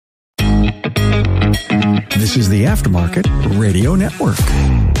This is the Aftermarket Radio Network.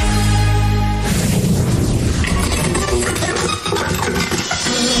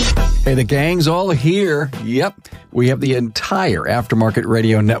 Hey, the gang's all here. Yep, we have the entire Aftermarket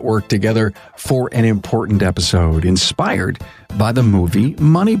Radio Network together for an important episode inspired by the movie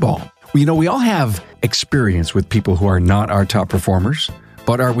Moneyball. We all have experience with people who are not our top performers,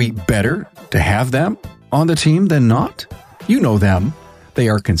 but are we better to have them on the team than not? You know them. They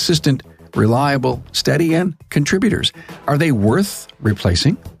are consistent, reliable, steady, and contributors. Are they worth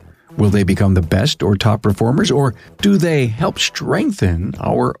replacing? Will they become the best or top performers, or do they help strengthen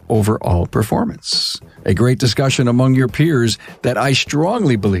our overall performance? A great discussion among your peers that I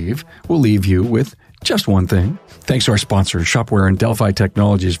strongly believe will leave you with just one thing. Thanks to our sponsors, Shopware and Delphi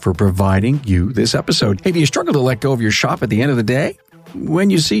Technologies, for providing you this episode. Hey, do you struggle to let go of your shop at the end of the day? When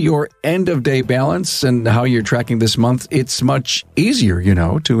you see your end-of-day balance and how you're tracking this month, it's much easier,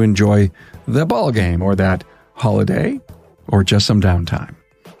 to enjoy the ball game or that holiday or just some downtime.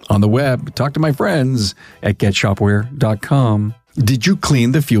 On the web, talk to my friends at getshopware.com. Did you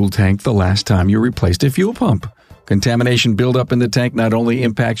clean the fuel tank the last time you replaced a fuel pump? Contamination buildup in the tank not only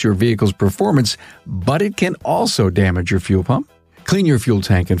impacts your vehicle's performance, but it can also damage your fuel pump. Clean your fuel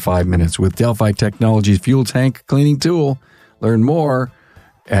tank in 5 minutes with Delphi Technologies Fuel Tank Cleaning Tool. Learn more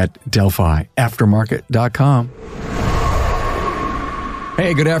at DelphiAftermarket.com.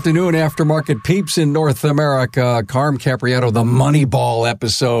 Hey, good afternoon, Aftermarket peeps in North America. Carm Capriato, the Moneyball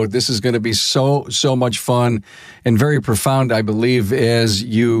episode. This is going to be so much fun and very profound, I believe, as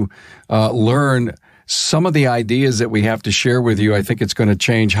you learn some of the ideas that we have to share with you. I think it's going to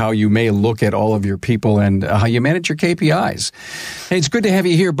change how you may look at all of your people and how you manage your KPIs. Hey, it's good to have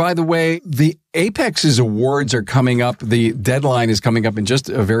you here. By the way, the Apex's awards are coming up. The deadline is coming up in just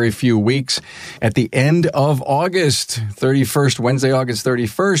a very few weeks at the end of August 31st, Wednesday, August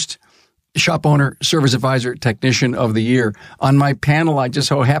 31st. Shop owner, service advisor, technician of the year. On my panel, I just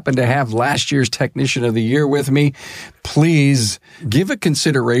so happen to have last year's technician of the year with me. Please give a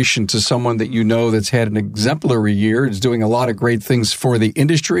consideration to someone that you know that's had an exemplary year, is doing a lot of great things for the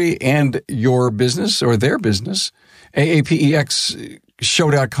industry and your business or their business.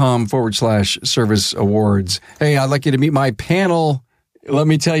 AAPEXshow.com/service awards. Hey, I'd like you to meet my panel. Let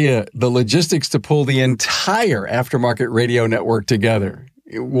me tell you, the logistics to pull the entire Aftermarket Radio Network together.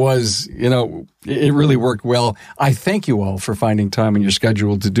 It was, it really worked well. I thank you all for finding time in your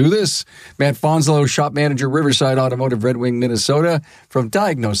schedule to do this. Matt Fanslow, shop manager, Riverside, Automotive, Red Wing, Minnesota, from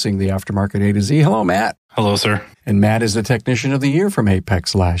Diagnosing the Aftermarket A to Z. Hello, Matt. Hello, sir. And Matt is the technician of the year from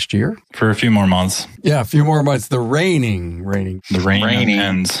Apex last year. For a few more months. Yeah, a few more months. The reigning. The reigning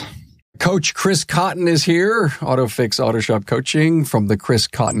ends. Coach Chris Cotton is here. AutoFix Auto Shop Coaching from the Chris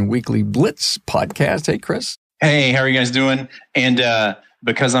Cotton Weekly Blitz podcast. Hey, Chris. Hey, how are you guys doing? And,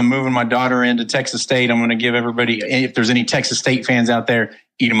 because I'm moving my daughter into Texas State, I'm going to give everybody, if there's any Texas State fans out there,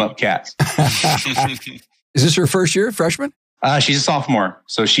 eat them up, cats. Is this her first year, freshman? She's a sophomore.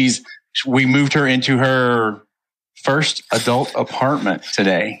 So we moved her into her first adult apartment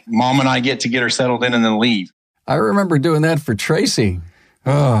today. Mom and I get her settled in and then leave. I remember doing that for Tracy.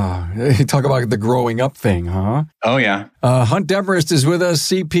 Oh, talk about the growing up thing, huh? Oh, yeah. Hunt Demarest is with us,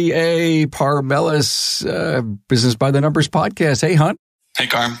 CPA, Paar, Mellis, Business by the Numbers podcast. Hey, Hunt. Hey,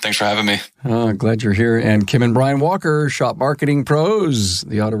 Carm. Thanks for having me. Glad you're here. And Kim and Brian Walker, Shop Marketing Pros,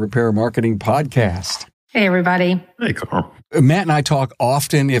 the Auto Repair Marketing Podcast. Hey, everybody. Hey, Carm. Matt and I talk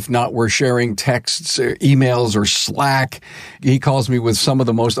often, if not we're sharing texts, or emails, or Slack. He calls me with some of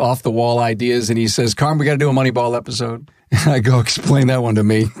the most off-the-wall ideas, and he says, Carm, we got to do a Moneyball episode. I go, explain that one to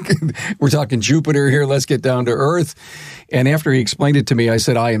me. We're talking Jupiter here. Let's get down to earth. And after he explained it to me, I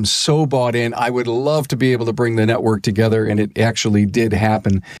said, I am so bought in. I would love to be able to bring the network together. And it actually did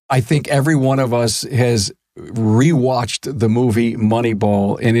happen. I think every one of us has rewatched the movie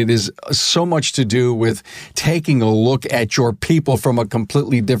Moneyball, and it is so much to do with taking a look at your people from a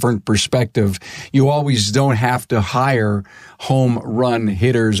completely different perspective. You always don't have to hire home run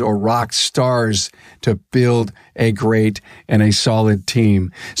hitters or rock stars to build a great and a solid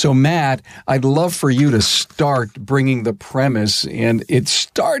team. So, Matt, I'd love for you to start bringing the premise, and it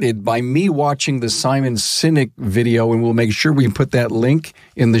started by me watching the Simon Sinek video, and we'll make sure we put that link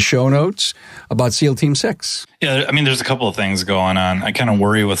in the show notes about SEAL Team 6. Yeah, I mean, there's a couple of things going on. I kind of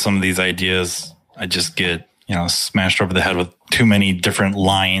worry with some of these ideas. I just get, smashed over the head with too many different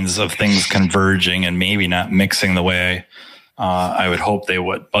lines of things converging and maybe not mixing the way I would hope they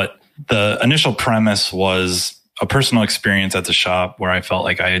would. But the initial premise was a personal experience at the shop where I felt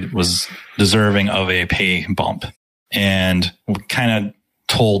like I was deserving of a pay bump, and kind of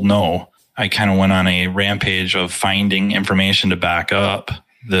told no. I kind of went on a rampage of finding information to back up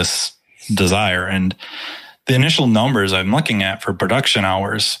this desire. And the initial numbers I'm looking at for production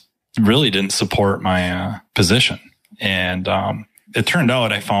hours really didn't support my position. And it turned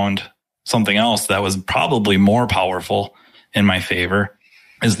out I found something else that was probably more powerful in my favor,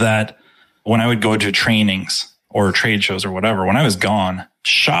 is that when I would go to trainings or trade shows or whatever, when I was gone,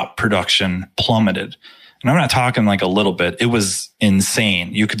 shop production plummeted. And I'm not talking like a little bit. It was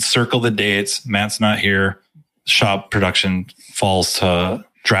insane. You could circle the dates. Matt's not here. Shop production falls to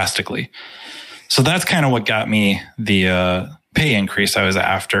drastically. So that's kind of what got me the pay increase I was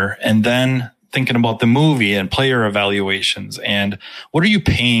after. And then thinking about the movie and player evaluations and what are you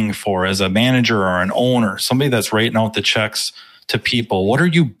paying for as a manager or an owner, somebody that's writing out the checks to people. What are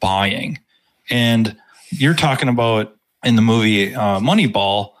you buying? And you're talking about in the movie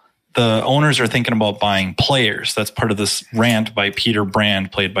Moneyball, the owners are thinking about buying players. That's part of this rant by Peter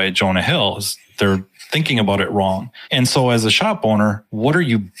Brand, played by Jonah Hill. They're thinking about it wrong. And so as a shop owner, what are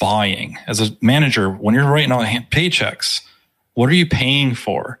you buying? As a manager, when you're writing out paychecks, what are you paying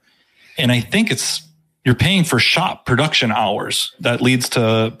for? And I think you're paying for shop production hours that leads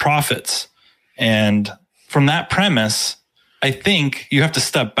to profits. And from that premise, I think you have to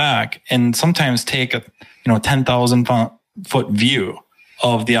step back and sometimes take a 10,000 foot view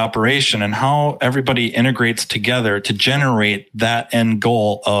of the operation and how everybody integrates together to generate that end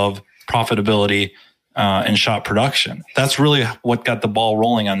goal of profitability and shop production. That's really what got the ball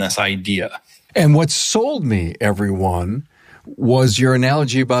rolling on this idea. And what sold me, everyone, was your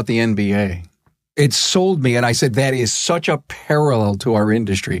analogy about the NBA. It sold me, and I said, that is such a parallel to our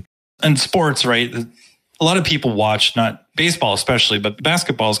industry. And sports, right? A lot of people watch, not baseball especially, but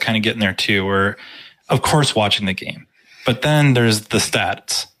basketball is kind of getting there too, where, of course, watching the game. But then there's the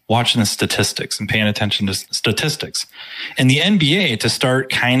stats, watching the statistics and paying attention to statistics. And the NBA, to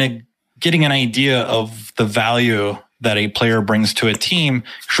start kind of getting an idea of the value that a player brings to a team,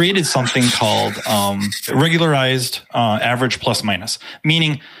 created something called regularized average plus minus,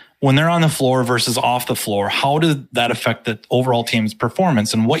 meaning when they're on the floor versus off the floor, how did that affect the overall team's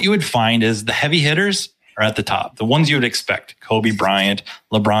performance? And what you would find is the heavy hitters are at the top, the ones you would expect, Kobe Bryant,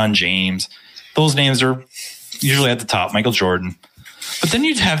 LeBron James, those names are usually at the top, Michael Jordan. But then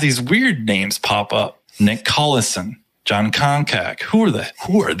you'd have these weird names pop up, Nick Collison, John Koncak.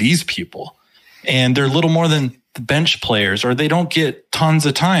 Who are these people? And they're little more than the bench players, or they don't get tons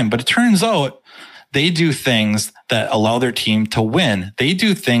of time. But it turns out they do things that allow their team to win. They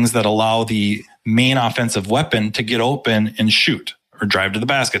do things that allow the main offensive weapon to get open and shoot or drive to the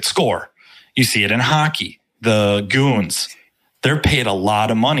basket, score. You see it in hockey. The goons, they're paid a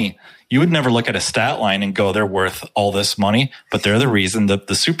lot of money. You would never look at a stat line and go, they're worth all this money, but they're the reason that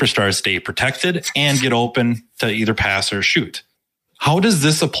the superstars stay protected and get open to either pass or shoot. How does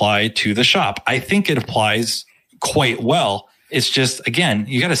this apply to the shop? I think it applies quite well. It's just, again,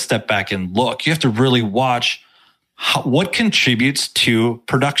 you got to step back and look. You have to really watch what contributes to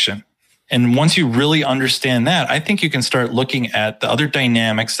production. And once you really understand that, I think you can start looking at the other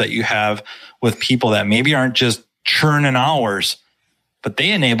dynamics that you have with people that maybe aren't just churning hours, but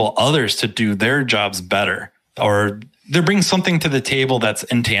they enable others to do their jobs better, or they bring something to the table that's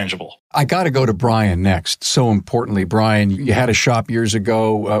intangible. I got to go to Brian next. So importantly, Brian, you had a shop years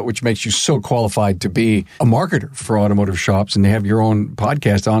ago, which makes you so qualified to be a marketer for automotive shops, and they have your own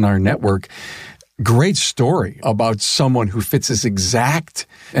podcast on our network. Great story about someone who fits this exact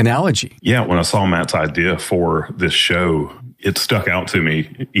analogy. Yeah, when I saw Matt's idea for this show, it stuck out to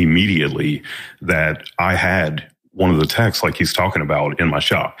me immediately that I had one of the techs like he's talking about in my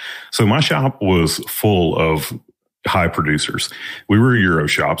shop. So my shop was full of high producers. We were a Euro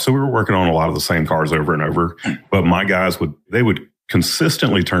shop, so we were working on a lot of the same cars over and over. But my guys would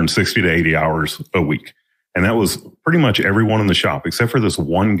consistently turn 60 to 80 hours a week. And that was pretty much everyone in the shop, except for this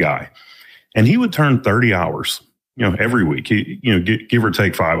one guy. And he would turn 30 hours, every week, give or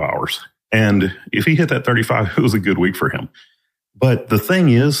take 5 hours. And if he hit that 35, it was a good week for him. But the thing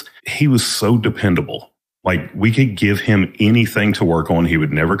is, he was so dependable. Like, we could give him anything to work on. He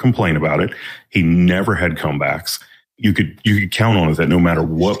would never complain about it. He never had comebacks. You could count on it that no matter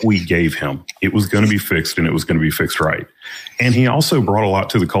what we gave him, it was going to be fixed, and it was going to be fixed right. And he also brought a lot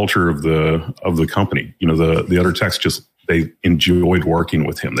to the culture of the company. The other techs they enjoyed working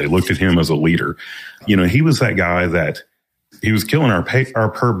with him. They looked at him as a leader. He was that guy that he was killing our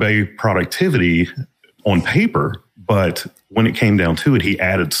per bay productivity on paper, but when it came down to it, he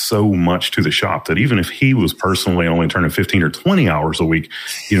added so much to the shop that even if he was personally only turning 15 or 20 hours a week,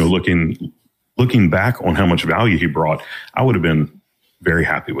 looking back on how much value he brought, I would have been very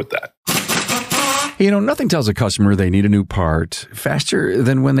happy with that. Nothing tells a customer they need a new part faster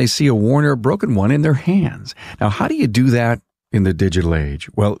than when they see a worn or broken one in their hands. Now, how do you do that in the digital age?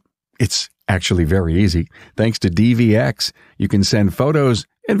 Well, It's actually very easy. Thanks to DVX, you can send photos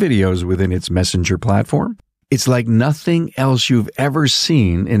and videos within its messenger platform. It's like nothing else you've ever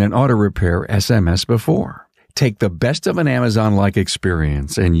seen in an auto repair SMS before. Take the best of an Amazon-like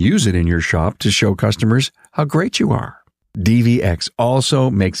experience and use it in your shop to show customers how great you are. DVX also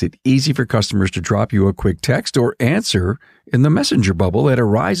makes it easy for customers to drop you a quick text or answer in the messenger bubble that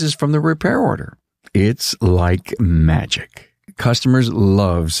arises from the repair order. It's like magic. Customers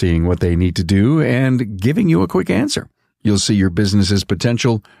love seeing what they need to do and giving you a quick answer. You'll see your business's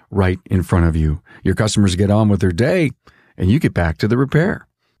potential right in front of you. Your customers get on with their day, and you get back to the repair.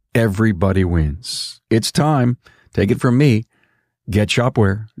 Everybody wins. It's time. Take it from me.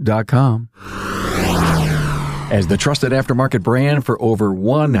 GetShopware.com. As the trusted aftermarket brand for over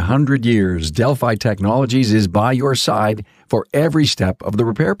 100 years, Delphi Technologies is by your side for every step of the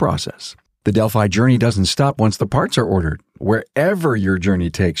repair process. The Delphi journey doesn't stop once the parts are ordered. Wherever your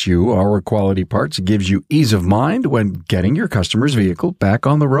journey takes you, our quality parts gives you ease of mind when getting your customer's vehicle back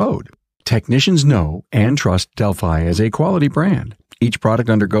on the road. Technicians know and trust Delphi as a quality brand. Each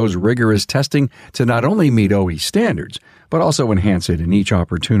product undergoes rigorous testing to not only meet OE standards, but also enhance it in each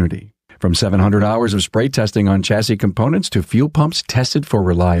opportunity. From 700 hours of spray testing on chassis components to fuel pumps tested for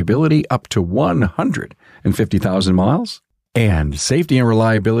reliability up to 150,000 miles. And safety and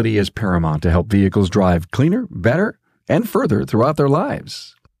reliability is paramount to help vehicles drive cleaner, better, and further throughout their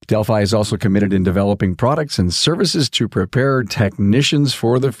lives. Delphi is also committed in developing products and services to prepare technicians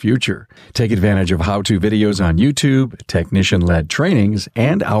for the future. Take advantage of how-to videos on YouTube, technician-led trainings,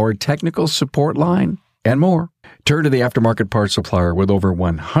 and our technical support line, and more. Turn to the aftermarket parts supplier with over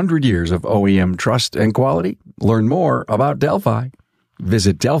 100 years of OEM trust and quality. Learn more about Delphi.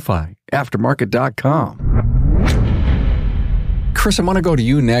 Visit DelphiAftermarket.com. Chris, I want to go to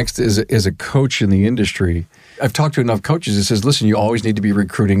you next as a coach in the industry. I've talked to enough coaches that says, listen, you always need to be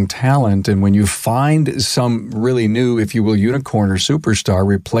recruiting talent. And when you find some really new, if you will, unicorn or superstar,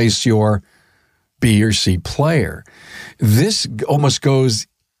 replace your B or C player. This almost goes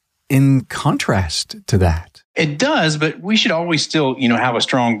in contrast to that. It does, but we should always still, have a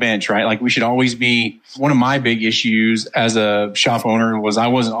strong bench, right? Like we should always be, one of my big issues as a shop owner was I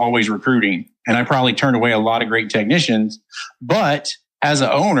wasn't always recruiting. And I probably turned away a lot of great technicians. But as an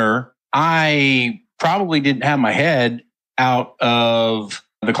owner, I probably didn't have my head out of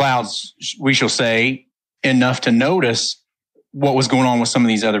the clouds, we shall say, enough to notice what was going on with some of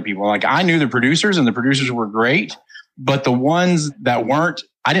these other people. Like I knew the producers and the producers were great, but the ones that weren't,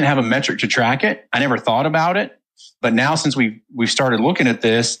 I didn't have a metric to track it. I never thought about it. But now since we've started looking at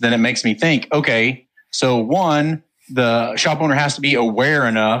this, then it makes me think, okay, so one, the shop owner has to be aware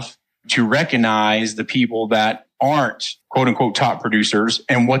enough to recognize the people that aren't quote unquote top producers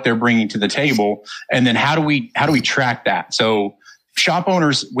and what they're bringing to the table. And then how do we track that? So shop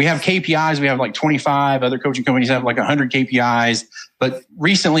owners, we have KPIs. We have like 25 other coaching companies have like 100 KPIs. But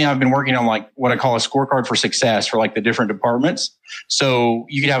recently I've been working on like what I call a scorecard for success for like the different departments. So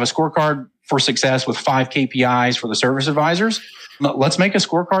you could have a scorecard for success with 5 KPIs for the service advisors. Let's make a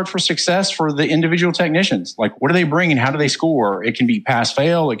scorecard for success for the individual technicians. Like, what do they bring and how do they score? It can be pass,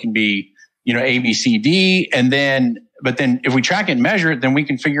 fail. It can be, A, B, C, D. But then if we track it and measure it, then we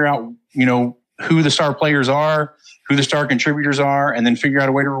can figure out, who the star players are, who the star contributors are, and then figure out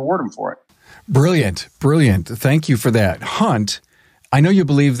a way to reward them for it. Brilliant. Thank you for that. Hunt, I know you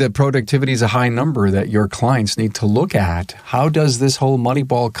believe that productivity is a high number that your clients need to look at. How does this whole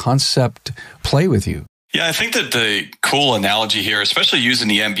Moneyball concept play with you? Yeah, I think that the cool analogy here, especially using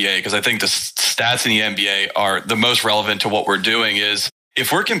the NBA, because I think the stats in the NBA are the most relevant to what we're doing, is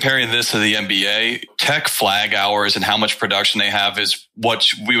if we're comparing this to the NBA, tech flag hours and how much production they have is what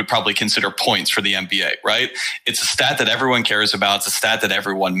we would probably consider points for the NBA, right? It's a stat that everyone cares about. It's a stat that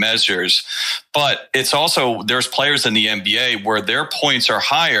everyone measures. But it's also, there's players in the NBA where their points are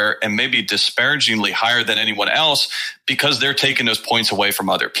higher and maybe disparagingly higher than anyone else because they're taking those points away from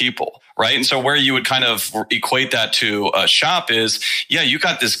other people, right? And so where you would kind of equate that to a shop is, yeah, you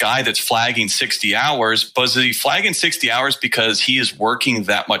got this guy that's flagging 60 hours, but is he flagging 60 hours because he is working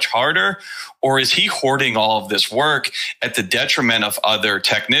that much harder? Or is he hoarding all of this work at the detriment of other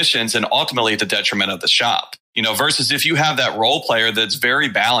technicians and ultimately at the detriment of the shop? Versus if you have that role player that's very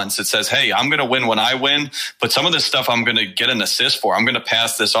balanced, that says, hey, I'm going to win when I win, but some of this stuff I'm going to get an assist for. I'm going to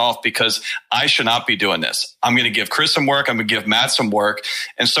pass this off because I should not be doing this. I'm going to give Chris some work. I'm going to give Matt some work.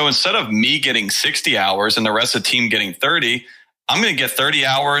 And so instead of me getting 60 hours and the rest of the team getting 30, I'm going to get 30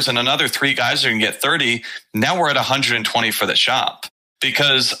 hours and another 3 guys are going to get 30. Now we're at 120 for the shop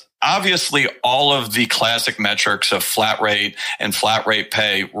because obviously, all of the classic metrics of flat rate and flat rate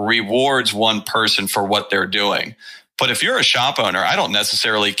pay rewards one person for what they're doing. But if you're a shop owner, I don't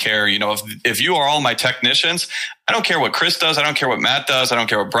necessarily care. If you are all my technicians, I don't care what Chris does. I don't care what Matt does. I don't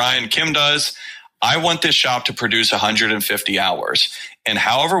care what Brian, Kim does. I want this shop to produce 150 hours. And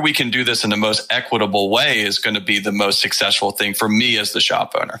however we can do this in the most equitable way is going to be the most successful thing for me as the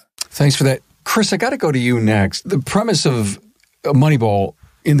shop owner. Thanks for that. Chris, I got to go to you next. The premise of Moneyball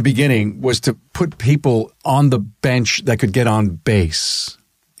in the beginning was to put people on the bench that could get on base.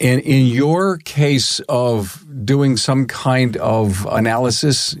 And in your case of doing some kind of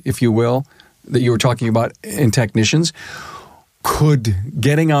analysis, if you will, that you were talking about in technicians, could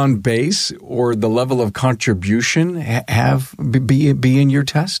getting on base or the level of contribution be in your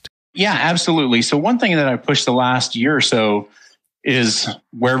test? Yeah, absolutely. So one thing that I pushed the last year or so is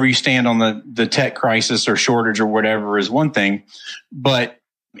wherever you stand on the tech crisis or shortage or whatever is one thing. But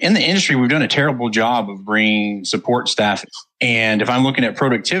in the industry, we've done a terrible job of bringing support staff. And if I'm looking at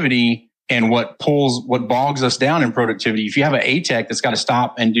productivity and what bogs us down in productivity, if you have an A-Tech that's got to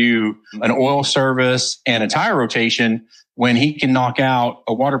stop and do an oil service and a tire rotation when he can knock out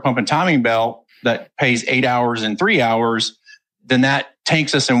a water pump and timing belt that pays 8 hours and 3 hours, then that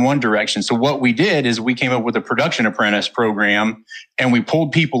takes us in one direction. So what we did is we came up with a production apprentice program, and we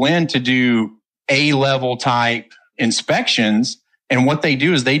pulled people in to do A-level type inspections. And what they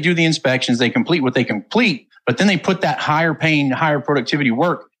do is they do the inspections, they complete what they complete, but then they put that higher paying, higher productivity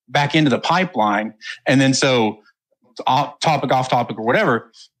work back into the pipeline. And then so off topic or whatever.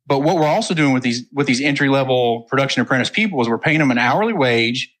 But what we're also doing with these entry-level production apprentice people is we're paying them an hourly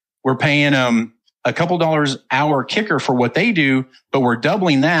wage. We're paying them a couple dollars hour kicker for what they do, but we're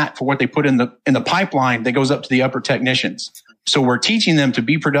doubling that for what they put in the pipeline that goes up to the upper technicians. So we're teaching them to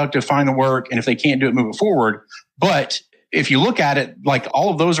be productive, find the work, and if they can't do it, move it forward. But if you look at it, like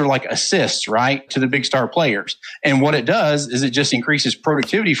all of those are like assists, right, to the big star players. And what it does is it just increases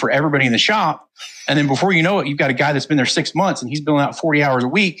productivity for everybody in the shop. And then before you know it, you've got a guy that's been there 6 months and he's billing out 40 hours a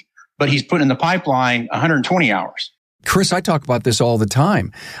week, but he's putting in the pipeline 120 hours. Chris, I talk about this all the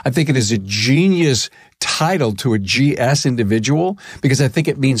time. I think it is a genius title to a GS individual because I think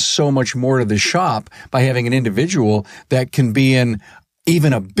it means so much more to the shop by having an individual that can be in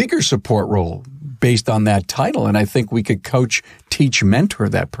even a bigger support role based on that title. And I think we could coach, teach, mentor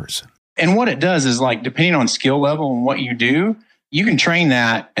that person. And what it does is, like, depending on skill level and what you do, you can train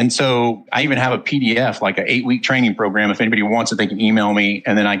that. And so I even have a PDF, like an 8-week training program. If anybody wants it, they can email me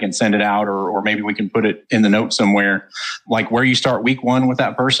and then I can send it out, or maybe we can put it in the notes somewhere, like where you start week 1 with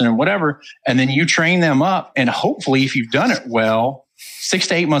that person and whatever. And then you train them up. And hopefully, if you've done it well, 6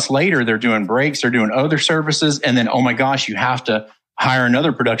 to 8 months later, they're doing brakes, they're doing other services. And then, oh my gosh, you have to hire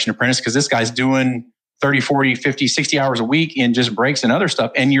another production apprentice because this guy's doing 30, 40, 50, 60 hours a week in just brakes and other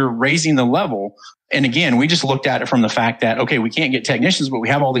stuff. And you're raising the level. And again, we just looked at it from the fact that, okay, we can't get technicians, but we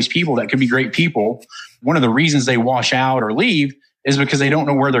have all these people that could be great people. One of the reasons they wash out or leave is because they don't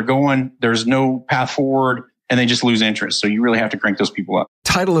know where they're going. There's no path forward and they just lose interest. So you really have to crank those people up.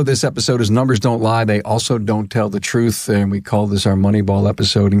 Title of this episode is Numbers Don't Lie. They also don't tell the truth. And we call this our Moneyball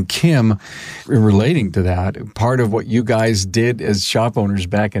episode. And Kim, relating to that, part of what you guys did as shop owners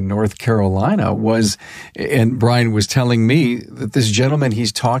back in North Carolina was, and Brian was telling me that this gentleman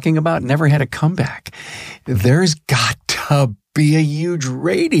he's talking about never had a comeback. There's got to be a huge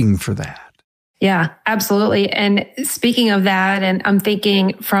rating for that. Yeah, absolutely. And speaking of that, and I'm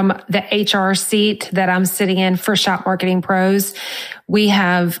thinking from the HR seat that I'm sitting in for Shop Marketing Pros, we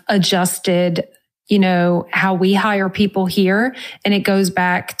have adjusted, how we hire people here. And it goes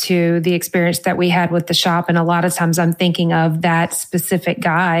back to the experience that we had with the shop. And a lot of times I'm thinking of that specific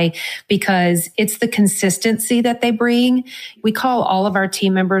guy because it's the consistency that they bring. We call all of our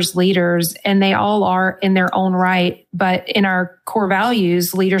team members leaders, and they all are in their own right. But in our core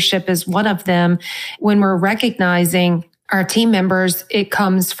values, leadership is one of them. When we're recognizing our team members, it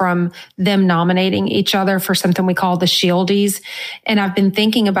comes from them nominating each other for something we call the Shieldies. And I've been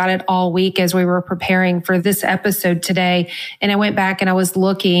thinking about it all week as we were preparing for this episode today. And I went back and I was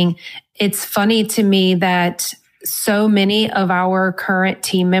looking. It's funny to me that so many of our current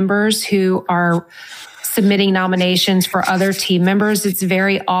team members who are submitting nominations for other team members, it's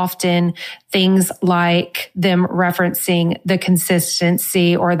very often things like them referencing the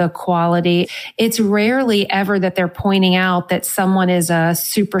consistency or the quality. It's rarely ever that they're pointing out that someone is a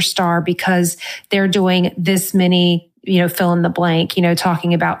superstar because they're doing this many, fill in the blank,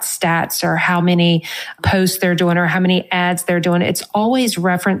 talking about stats or how many posts they're doing or how many ads they're doing. It's always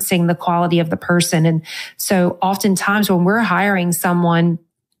referencing the quality of the person. And so oftentimes when we're hiring someone,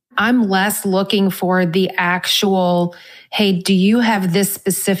 I'm less looking for the actual, hey, do you have this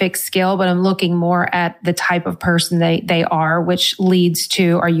specific skill? But I'm looking more at the type of person they are, which leads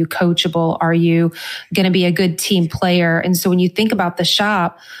to, are you coachable? Are you going to be a good team player? And so when you think about the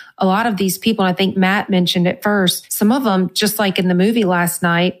shop, a lot of these people, and I think Matt mentioned it first, some of them, just like in the movie last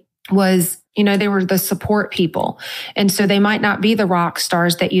night, was, they were the support people. And so they might not be the rock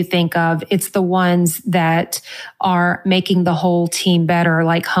stars that you think of. It's the ones that are making the whole team better,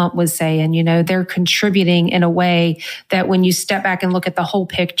 like Hunt was saying. They're contributing in a way that when you step back and look at the whole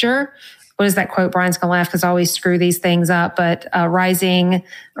picture, what is that quote? Brian's going to laugh because I always screw these things up, but a rising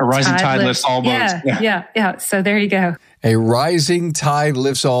tide lifts all boats. Yeah. So there you go. A rising tide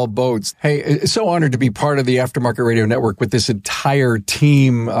lifts all boats. Hey, so honored to be part of the Aftermarket Radio Network with this entire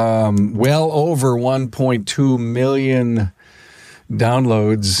team. Well over 1.2 million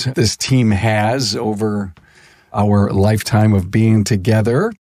downloads this team has over our lifetime of being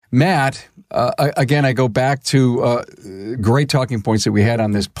together. Matt, again, I go back to great talking points that we had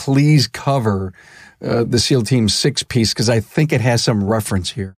on this. Please cover the SEAL Team 6-piece because I think it has some reference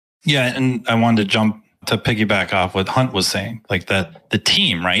here. Yeah, and I wanted to jump to piggyback off what Hunt was saying, like that the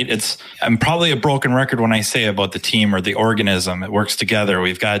team, right? I'm probably a broken record when I say about the team or the organism. It works together.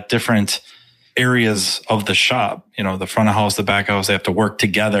 We've got different areas of the shop, the front of house, the back of house, they have to work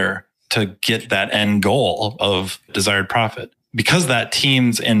together to get that end goal of desired profit. Because that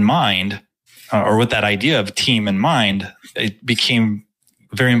team's in mind, or with that idea of team in mind, it became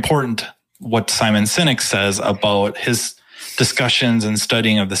very important what Simon Sinek says about his discussions and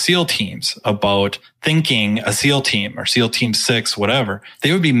studying of the SEAL teams, about thinking a SEAL team or SEAL Team 6, whatever,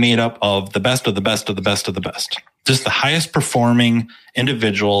 they would be made up of the best of the best of the best of the best. Just the highest performing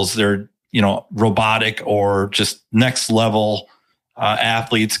individuals. They're, robotic or just next level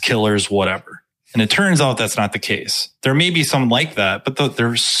athletes, killers, whatever. And it turns out that's not the case. There may be some like that, but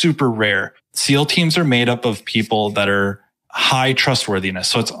they're super rare. SEAL teams are made up of people that are high trustworthiness.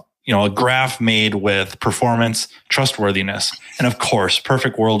 So it's a graph made with performance, trustworthiness. And of course,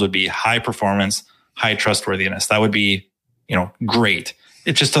 perfect world would be high performance, high trustworthiness. That would be, great.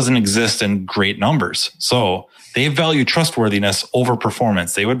 It just doesn't exist in great numbers. So they value trustworthiness over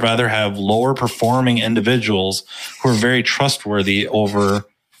performance. They would rather have lower performing individuals who are very trustworthy over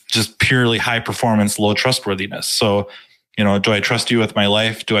just purely high performance, low trustworthiness. So, do I trust you with my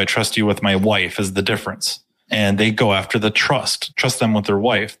life? Do I trust you with my wife is the difference. And they go after the trust them with their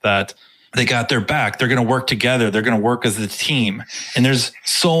wife, that they got their back. They're going to work together. They're going to work as a team. And there's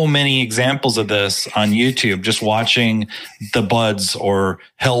so many examples of this on YouTube, just watching The Buds or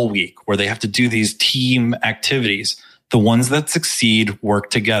Hell Week, where they have to do these team activities. The ones that succeed work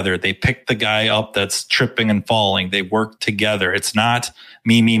together. They pick the guy up that's tripping and falling. They work together. It's not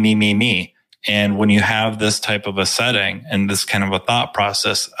me, me, me, me, me. And when you have this type of a setting and this kind of a thought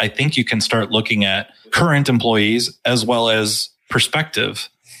process, I think you can start looking at current employees as well as perspective.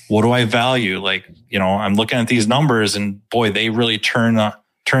 What do I value? I'm looking at these numbers and boy, they really turn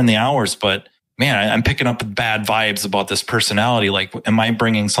the hours. But man, I'm picking up bad vibes about this personality. Am I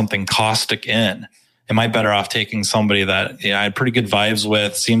bringing something caustic in? Am I better off taking somebody that I had pretty good vibes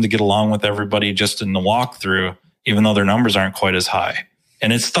with, seemed to get along with everybody just in the walkthrough, even though their numbers aren't quite as high?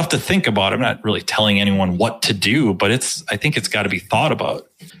 And it's stuff to think about. I'm not really telling anyone what to do, but I think it's got to be thought about.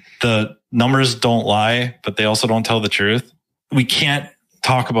 The numbers don't lie, but they also don't tell the truth. We can't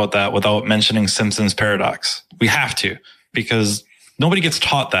talk about that without mentioning Simpson's paradox. We have to, because nobody gets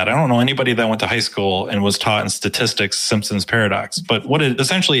taught that. I don't know anybody that went to high school and was taught in statistics Simpson's paradox. But what it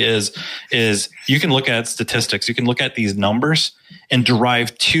essentially is you can look at statistics, you can look at these numbers and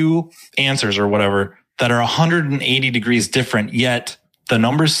derive two answers or whatever that are 180 degrees different, yet the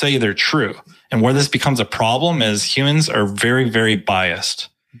numbers say they're true. And where this becomes a problem is humans are very, very biased.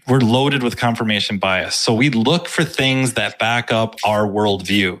 We're loaded with confirmation bias. So we look for things that back up our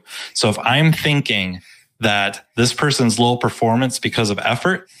worldview. So if I'm thinking that this person's low performance because of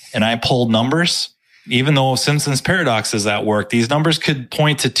effort and I pulled numbers, even though Simpson's paradox is at work, these numbers could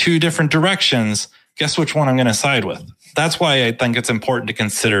point to two different directions. Guess which one I'm going to side with? That's why I think it's important to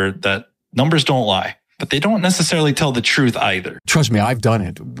consider that numbers don't lie, but they don't necessarily tell the truth either. Trust me, I've done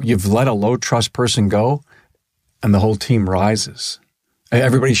it. You've let a low trust person go and the whole team rises.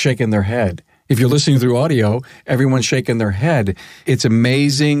 Everybody's shaking their head. If you're listening through audio, everyone's shaking their head. It's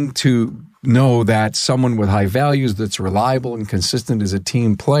amazing to know that someone with high values that's reliable and consistent is a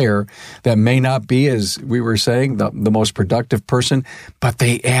team player that may not be, as we were saying, the most productive person, but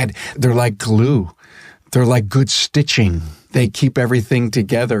they're like glue. They're like good stitching. They keep everything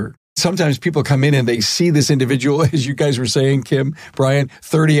together. Sometimes people come in and they see this individual, as you guys were saying, Kim, Brian,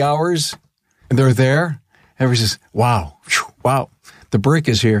 30 hours, and they're there. Everybody says, wow. The break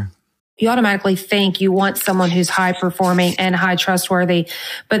is here. You automatically think you want someone who's high performing and high trustworthy.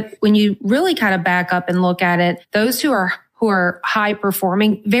 But when you really kind of back up and look at it, those who are high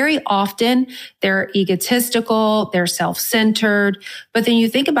performing, very often they're egotistical, they're self-centered. But then you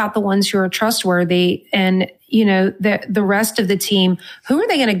think about the ones who are trustworthy and, you know, the rest of the team, who are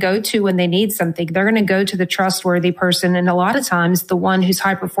they going to go to when they need something? They're going to go to the trustworthy person. And a lot of times the one who's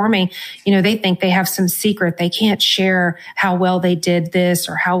high performing, you know, they think they have some secret. They can't share how well they did this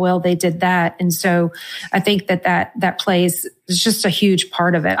or how well they did that. And so I think that plays is just a huge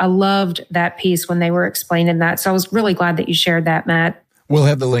part of it. I loved that piece when they were explaining that. So I was really glad that you shared that, Matt. We'll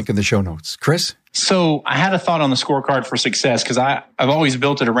have the link in the show notes. Chris? So I had a thought on the scorecard for success because I've always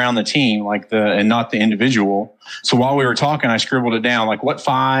built it around the team, and not the individual. So while we were talking, I scribbled it down, like what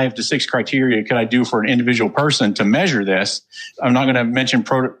 5 to 6 criteria could I do for an individual person to measure this? I'm not going to mention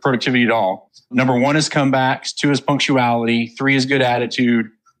productivity at all. Number 1 is comebacks. 2 is punctuality. 3 is good attitude.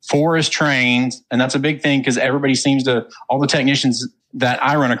 4 is trains. And that's a big thing because all the technicians that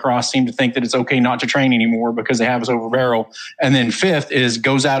I run across seem to think that it's okay not to train anymore because they have us over barrel. And then 5th is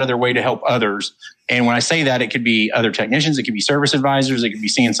goes out of their way to help others. And when I say that, it could be other technicians, it could be service advisors, it could be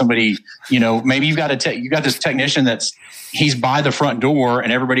seeing somebody, you know, maybe you got this technician he's by the front door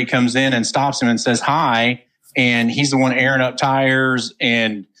and everybody comes in and stops him and says hi. And he's the one airing up tires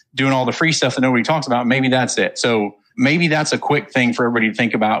and doing all the free stuff that nobody talks about. Maybe that's it. So maybe that's a quick thing for everybody to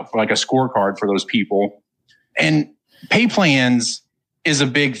think about for like a scorecard for those people. And pay plans is a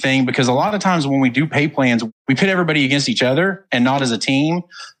big thing because a lot of times when we do pay plans, we pit everybody against each other and not as a team,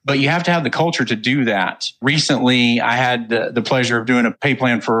 but you have to have the culture to do that. Recently, I had the pleasure of doing a pay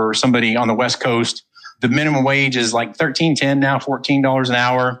plan for somebody on the West Coast. The minimum wage is like $13.10 now, $14 an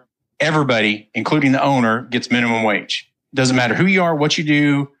hour. Everybody, including the owner, gets minimum wage. Doesn't matter who you are, what you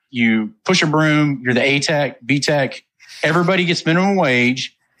do. You push a broom, you're the A tech, B tech. Everybody gets minimum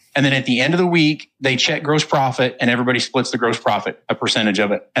wage. And then at the end of the week, they check gross profit and everybody splits the gross profit, a percentage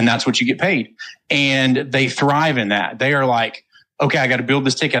of it. And that's what you get paid. And they thrive in that. They are like, okay, I got to build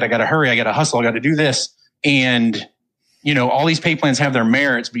this ticket. I got to hurry. I got to hustle. I got to do this. And, you know, all these pay plans have their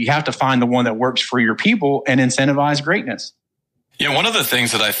merits, but you have to find the one that works for your people and incentivize greatness. Yeah, one of the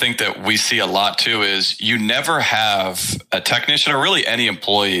things that I think that we see a lot too is you never have a technician or really any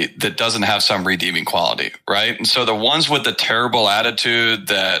employee that doesn't have some redeeming quality, right? And so the ones with the terrible attitude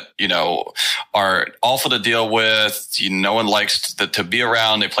that, you know, are awful to deal with, no one likes to be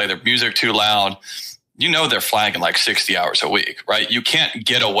around, they play their music too loud, you know they're flagging like 60 hours a week, right? You can't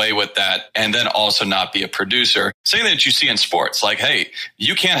get away with that and then also not be a producer. Same that you see in sports, like, hey,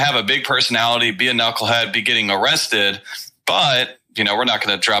 you can't have a big personality, be a knucklehead, be getting arrested, but, you know, we're not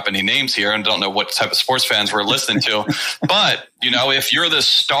going to drop any names here and don't know what type of sports fans we're listening to. But, you know, if you're the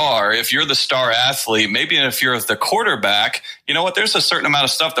star athlete, maybe if you're the quarterback, you know what, there's a certain amount of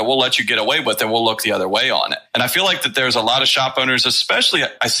stuff that we'll let you get away with and we'll look the other way on it. And I feel like that there's a lot of shop owners, especially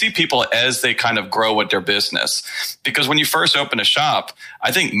I see people as they kind of grow with their business. Because when you first open a shop,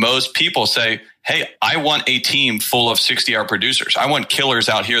 I think most people say, hey, I want a team full of 60-hour producers. I want killers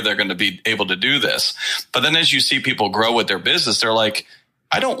out here that are going to be able to do this. But then as you see people grow with their business, they're like,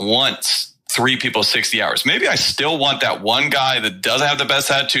 I don't want 3 people 60 hours. Maybe I still want that one guy that doesn't have the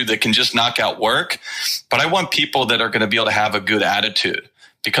best attitude that can just knock out work. But I want people that are going to be able to have a good attitude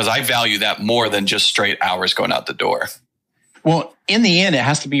because I value that more than just straight hours going out the door. Well, in the end, it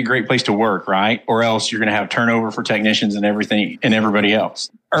has to be a great place to work, right? Or else you're going to have turnover for technicians and everything and everybody else.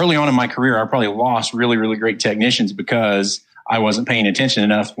 Early on in my career, I probably lost really, really great technicians because I wasn't paying attention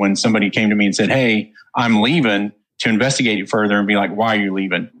enough when somebody came to me and said, hey, I'm leaving, to investigate it further and be like, why are you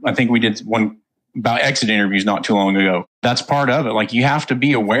leaving? I think we did one about exit interviews not too long ago. That's part of it. Like you have to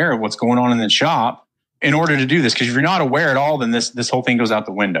be aware of what's going on in the shop in order to do this. Because if you're not aware at all, then this whole thing goes out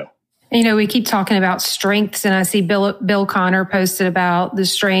the window. You know, we keep talking about strengths, and I see Bill Connor posted about the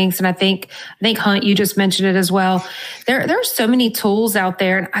strengths, and I think Hunt, you just mentioned it as well. There are so many tools out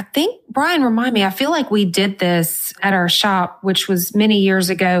there, and I think, Brian, remind me, I feel like we did this at our shop, which was many years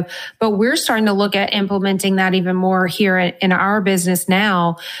ago, but we're starting to look at implementing that even more here in our business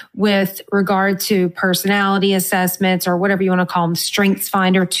now with regard to personality assessments or whatever you want to call them, Strengths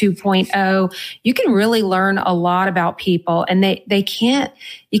Finder 2.0. You can really learn a lot about people, and you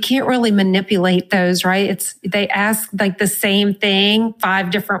can't really manipulate those, right? They ask like the same thing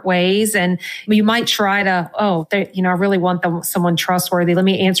 5 different ways, and you might try to, I really want someone trustworthy. Let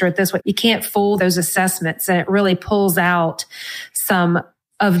me answer it this way. You can't fool those assessments, and it really pulls out some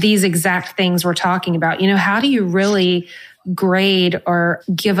of these exact things we're talking about. You know, how do you really grade or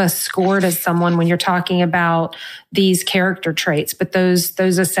give a score to someone when you're talking about these character traits? But those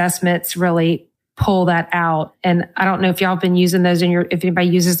assessments really pull that out. And I don't know if y'all have been using those if anybody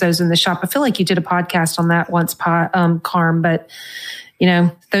uses those in the shop. I feel like you did a podcast on that once, Carm, but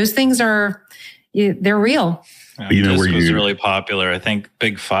those things they're real. This was really popular. I think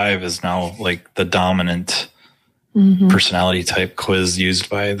Big Five is now like the dominant personality type quiz used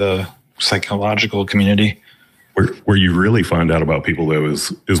by the psychological community. Where you really find out about people, though,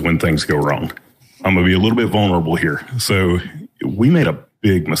 is when things go wrong. I'm going to be a little bit vulnerable here. So we made a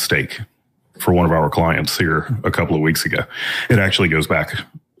big mistake for one of our clients here a couple of weeks ago. It actually goes back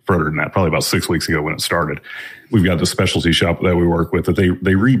further than that, probably about 6 weeks ago when it started. We've got the specialty shop that we work with that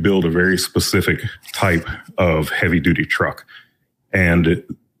they rebuild a very specific type of heavy duty truck. And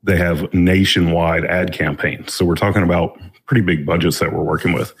they have nationwide ad campaigns. So we're talking about pretty big budgets that we're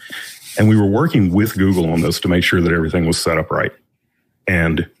working with. And we were working with Google on this to make sure that everything was set up right.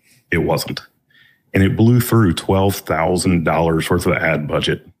 And it wasn't. And it blew through $12,000 worth of ad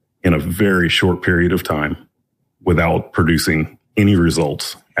budget in a very short period of time without producing any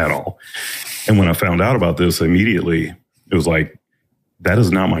results at all. And when I found out about this immediately, it was like, that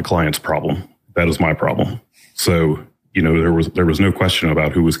is not my client's problem. That is my problem. So, there was no question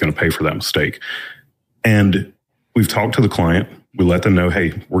about who was going to pay for that mistake. And we've talked to the client. We let them know,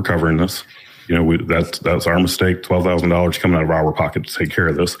 hey, we're covering this. That's our mistake. $12,000 coming out of our pocket to take care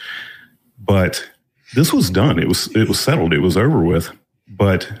of this. But this was done. It was settled. It was over with.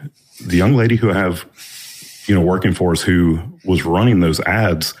 But the young lady who I have, working for us, who was running those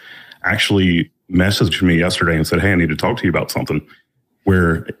ads, actually messaged me yesterday and said, hey, I need to talk to you about something.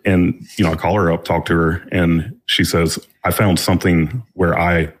 I call her up, talk to her, and she says, I found something where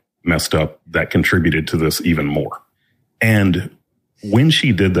I messed up that contributed to this even more. And when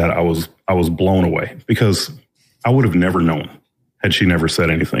she did that, I was blown away, because I would have never known had she never said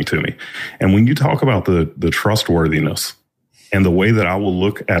anything to me. And when you talk about the trustworthiness and the way that I will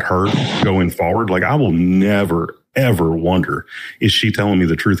look at her going forward, like, I will never, ever wonder, is she telling me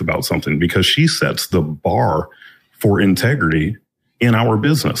the truth about something? Because she sets the bar for integrity in our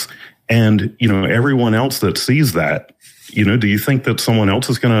business. And, everyone else that sees that, do you think that someone else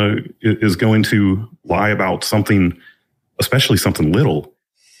is going to lie about something, especially something little,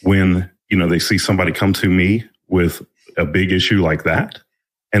 when, they see somebody come to me with a big issue like that?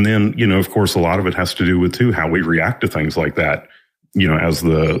 And then, of course, a lot of it has to do with, too, how we react to things like that, as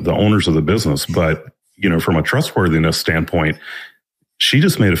the owners of the business. But, from a trustworthiness standpoint, she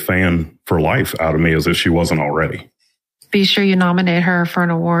just made a fan for life out of me, as if she wasn't already. Be sure you nominate her for an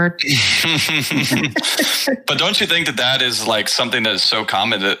award. But don't you think that is like something that is so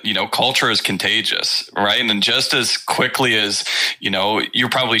common that, culture is contagious, right? And then just as quickly as, you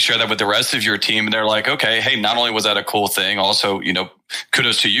probably share that with the rest of your team, and they're like, okay, hey, not only was that a cool thing, also,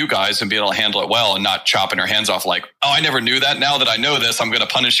 kudos to you guys and being able to handle it well and not chopping your hands off like, oh, I never knew that. Now that I know this, I'm going to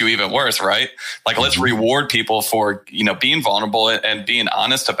punish you even worse, right? Like, let's reward people for, being vulnerable and being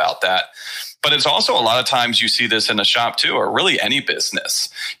honest about that. But it's also a lot of times you see this in a shop too, or really any business.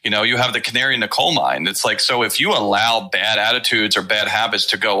 You have the canary in the coal mine. It's like, so if you allow bad attitudes or bad habits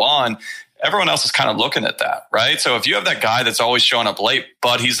to go on, everyone else is kind of looking at that, right? So if you have that guy that's always showing up late,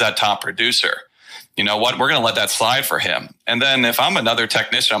 but he's that top producer, you know what? We're going to let that slide for him. And then if I'm another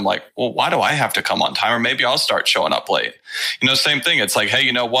technician, I'm like, well, why do I have to come on time? Or maybe I'll start showing up late. Same thing. It's like, hey,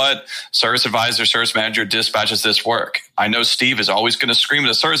 you know what? Service advisor, service manager dispatches this work. I know Steve is always going to scream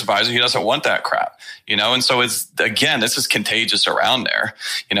at a service advisor. He doesn't want that crap, And so this is contagious around there,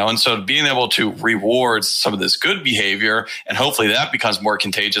 And so being able to reward some of this good behavior, and hopefully that becomes more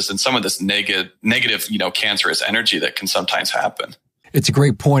contagious than some of this negative, cancerous energy that can sometimes happen. It's a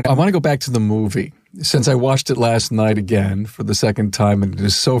great point. I want to go back to the movie. Since I watched it last night again for the second time, and it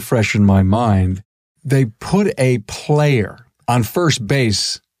is so fresh in my mind, they put a player on first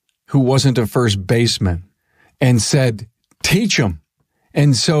base who wasn't a first baseman and said, teach him.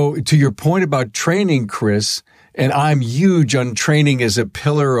 And so to your point about training, Chris, and I'm huge on training as a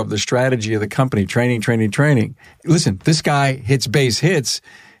pillar of the strategy of the company, training. Listen, this guy hits base hits.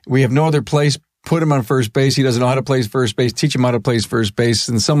 We have no other place. Put him on first base. He doesn't know how to play first base. Teach him how to play first base.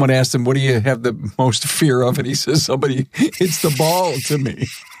 And someone asked him, what do you have the most fear of? And he says, somebody hits the ball to me.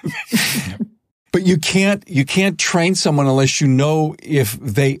 But you can't train someone unless you know if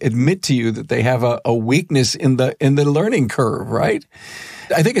they admit to you that they have a weakness in the learning curve, right?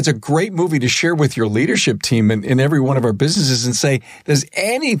 I think it's a great movie to share with your leadership team in every one of our businesses and say, does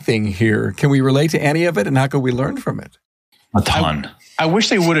anything here, can we relate to any of it, and how can we learn from it? A ton. I wish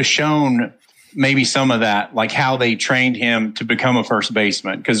they would have shown maybe some of that, like how they trained him to become a first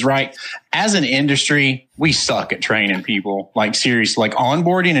baseman. Because, right, as an industry, we suck at training people. Like, seriously, like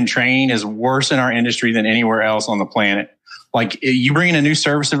onboarding and training is worse in our industry than anywhere else on the planet. Like, you bring a new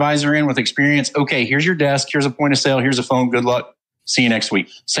service advisor in with experience. Okay, here's your desk. Here's a point of sale. Here's a phone. Good luck. See you next week.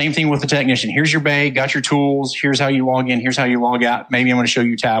 Same thing with the technician. Here's your bay. Got your tools. Here's how you log in. Here's how you log out. Maybe I'm going to show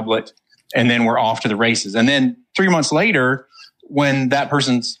you tablet. And then we're off to the races. And then 3 months later, when that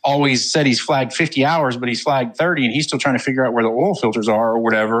person's always said he's flagged 50 hours, but he's flagged 30 and he's still trying to figure out where the oil filters are or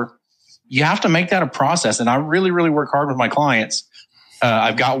whatever, you have to make that a process. And I really, really work hard with my clients.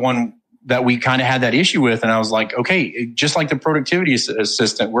 I've got one that we kind of had that issue with. And I was like, okay, just like the productivity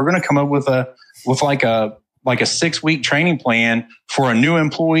assistant, we're going to come up with a 6-week training plan for a new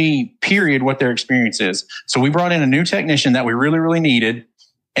employee, period, what their experience is. So we brought in a new technician that we really, really needed.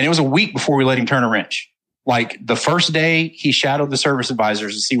 And it was a week before we let him turn a wrench. Like, the first day, he shadowed the service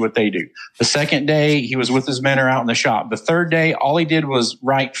advisors to see what they do. The second day, he was with his mentor out in the shop. The third day, all he did was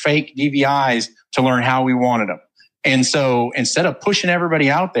write fake DVIs to learn how we wanted them. And so instead of pushing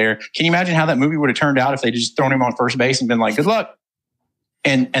everybody out there, can you imagine how that movie would have turned out if they just thrown him on first base and been like, good luck?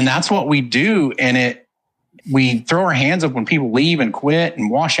 And that's what we do. And we throw our hands up when people leave and quit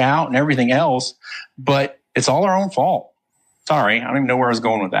and wash out and everything else, but it's all our own fault. Sorry, I don't even know where I was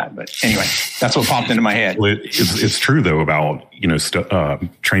going with that. But anyway, that's what popped into my head. Well, it's true, though, about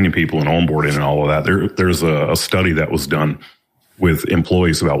training people and onboarding and all of that. There's a study that was done with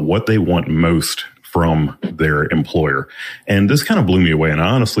employees about what they want most from their employer. And this kind of blew me away. And I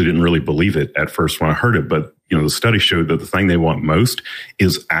honestly didn't really believe it at first when I heard it. But, the study showed that the thing they want most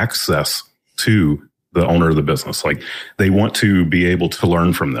is access to the owner of the business. Like, they want to be able to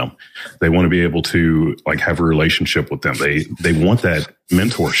learn from them. They want to be able to have a relationship with them. They want that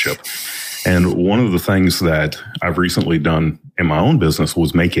mentorship. And one of the things that I've recently done in my own business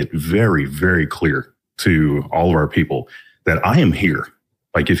was make it very, very clear to all of our people that I am here.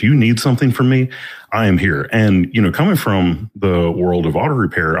 Like, if you need something from me, I am here. And, coming from the world of auto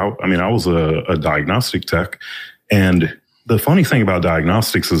repair, I was a diagnostic tech. And the funny thing about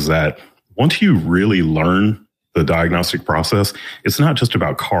diagnostics is that once you really learn the diagnostic process, it's not just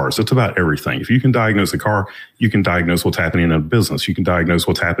about cars. It's about everything. If you can diagnose a car, you can diagnose what's happening in a business. You can diagnose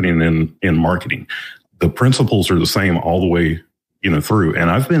what's happening in marketing. The principles are the same all the way, through.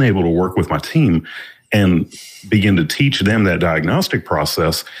 And I've been able to work with my team and begin to teach them that diagnostic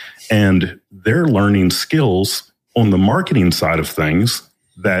process. And they're learning skills on the marketing side of things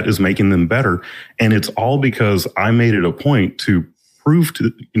that is making them better. And it's all because I made it a point to prove to,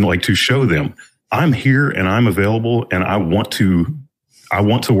 to show them I'm here and I'm available and I want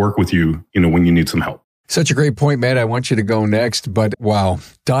to work with you, when you need some help. Such a great point, Matt. I want you to go next, but wow.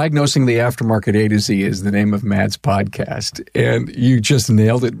 Diagnosing the Aftermarket A to Z is the name of Matt's podcast. And you just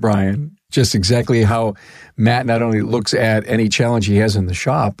nailed it, Brian. Just exactly how Matt not only looks at any challenge he has in the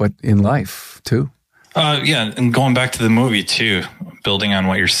shop, but in life too. Yeah. And going back to the movie too, building on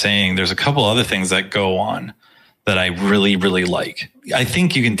what you're saying, there's a couple other things that go on that I really, really like. I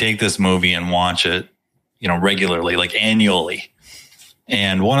think you can take this movie and watch it, regularly, like annually.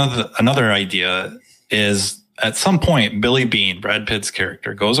 And another idea is at some point, Billy Bean, Brad Pitt's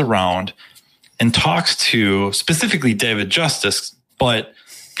character, goes around and talks to specifically David Justice, but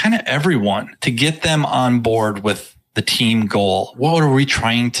kind of everyone to get them on board with the team goal. What are we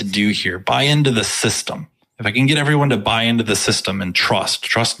trying to do here? Buy into the system. If I can get everyone to buy into the system and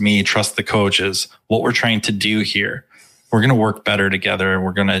trust me, trust the coaches, what we're trying to do here, we're going to work better together and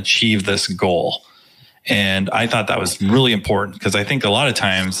we're going to achieve this goal. And I thought that was really important because I think a lot of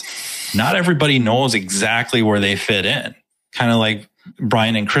times not everybody knows exactly where they fit in. Kind of like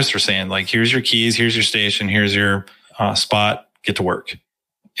Brian and Chris were saying, like, here's your keys, here's your station, here's your spot, get to work.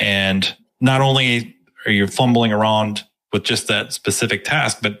 And not only are you fumbling around with just that specific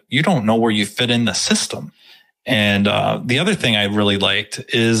task, but you don't know where you fit in the system. And the other thing I really liked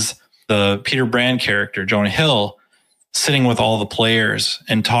is the Peter Brand character, Jonah Hill, sitting with all the players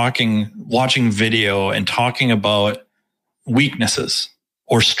and watching video and talking about weaknesses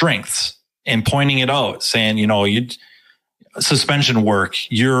or strengths and pointing it out, saying, suspension work,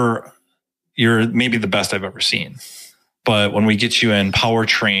 you're maybe the best I've ever seen. But when we get you in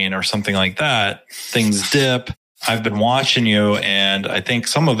powertrain or something like that, things dip. I've been watching you, and I think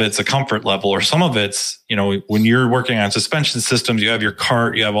some of it's a comfort level, or some of it's, when you're working on suspension systems, you have your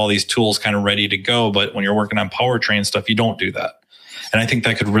cart, you have all these tools kind of ready to go. But when you're working on powertrain stuff, you don't do that. And I think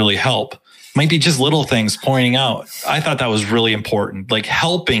that could really help. Might be just little things pointing out. I thought that was really important, like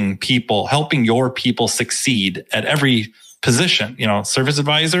helping your people succeed at every position. Service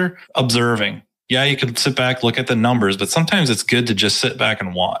advisor, observing. Yeah, you could sit back, look at the numbers, but sometimes it's good to just sit back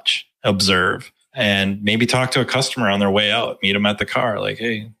and watch observe, and maybe talk to a customer on their way out, meet them at the car. Like,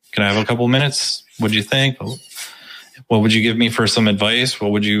 hey, can I have a couple minutes? What'd you think? What would you give me for some advice?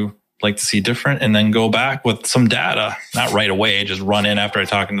 What would you like to see different? And then go back with some data, not right away, just run in after I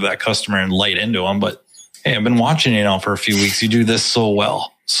talking to that customer and light into them. But hey, I've been watching you now for a few weeks. You do this so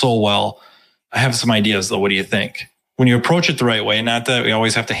well. I have some ideas though. What do you think? When you approach it the right way, not that we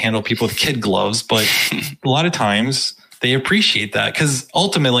always have to handle people with kid gloves, but a lot of times they appreciate that, because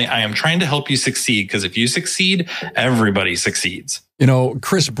ultimately I am trying to help you succeed, because if you succeed, everybody succeeds. You know,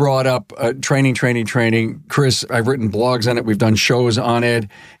 Chris brought up training. Chris, I've written blogs on it. We've done shows on it.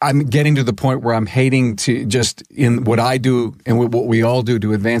 I'm getting to the point where I'm hating to just, in what I do and what we all do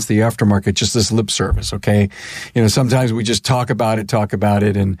to advance the aftermarket, just this lip service, okay? You know, sometimes we just talk about it.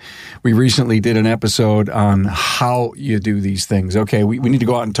 And we recently did an episode on how you do these things. Okay, we need to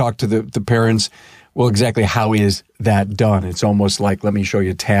go out and talk to the parents. Well, exactly how is that done? It's almost like, let me show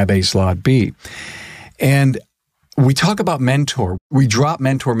you tab A, slot B. And we talk about mentor. We drop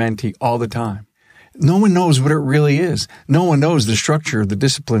mentor-mentee all the time. No one knows what it really is. No one knows the structure, the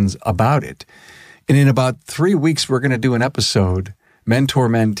disciplines about it. And in about 3 weeks, we're going to do an episode,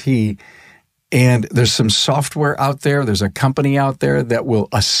 mentor-mentee. And there's some software out there. There's a company out there that will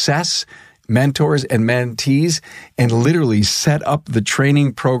assess mentors and mentees and literally set up the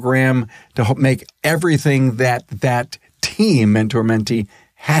training program to help make everything that team, mentor-mentee,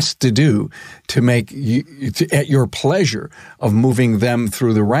 has to do to make you, at your pleasure of moving them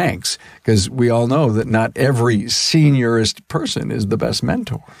through the ranks. Because we all know that not every seniorist person is the best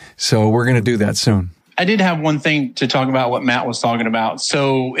mentor. So we're going to do that soon. I did have one thing to talk about what Matt was talking about.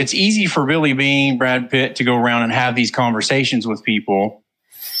 So it's easy for Billy Bean, Brad Pitt to go around and have these conversations with people,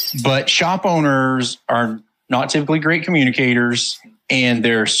 but shop owners are not typically great communicators, and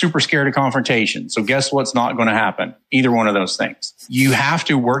they're super scared of confrontation. So guess what's not going to happen? Either one of those things. You have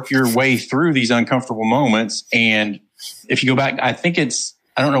to work your way through these uncomfortable moments. And if you go back, I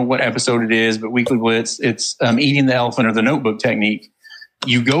don't know what episode it is, but Weekly Blitz, it's eating the elephant or the notebook technique.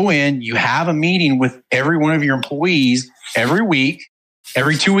 You go in, you have a meeting with every one of your employees every week,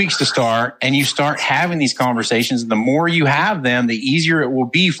 every 2 weeks to start, and you start having these conversations. The more you have them, the easier it will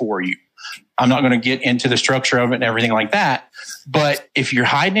be for you. I'm not going to get into the structure of it and everything like that. But if you're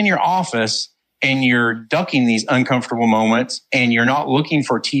hiding in your office and you're ducking these uncomfortable moments and you're not looking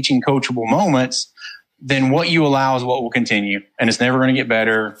for teaching coachable moments, then what you allow is what will continue. And it's never going to get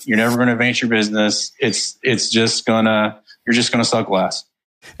better. You're never going to advance your business. You're just going to suck less.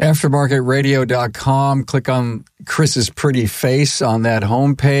 Aftermarketradio.com. Click on Chris's pretty face on that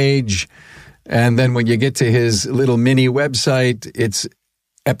homepage. And then when you get to his little mini website, it's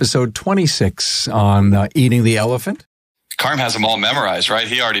episode 26 on eating the elephant. Carm has them all memorized, right?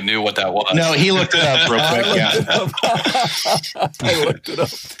 He already knew what that was. No, he looked it up real quick. I looked it up.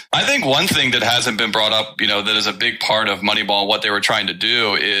 I think one thing that hasn't been brought up, that is a big part of Moneyball and what they were trying to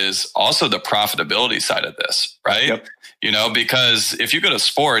do is also the profitability side of this, right? Yep. Because if you go to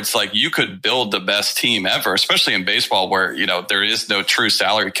sports, like you could build the best team ever, especially in baseball where, there is no true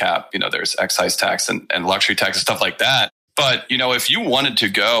salary cap. There's excise tax and luxury tax and stuff like that. But, if you wanted to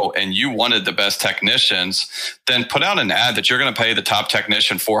go and you wanted the best technicians, then put out an ad that you're going to pay the top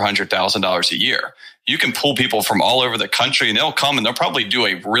technician $400,000 a year. You can pull people from all over the country and they'll come and they'll probably do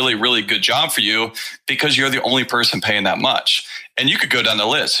a really, really good job for you because you're the only person paying that much. And you could go down the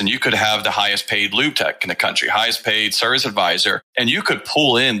list and you could have the highest paid lube tech in the country, highest paid service advisor, and you could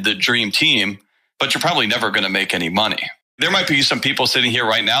pull in the dream team, but you're probably never going to make any money. There might be some people sitting here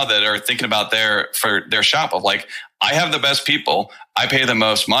right now that are thinking about their shop of like, I have the best people, I pay the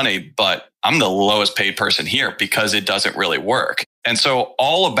most money, but I'm the lowest paid person here because it doesn't really work. And so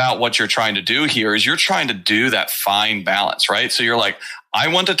all about what you're trying to do here is you're trying to do that fine balance, right? So you're like, I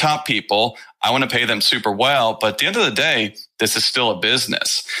want the top people. I want to pay them super well. But at the end of the day, this is still a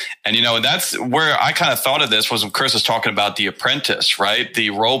business. And, that's where I kind of thought of this was when Chris was talking about the apprentice, right?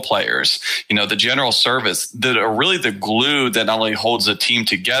 The role players, the general service that are really the glue that not only holds the team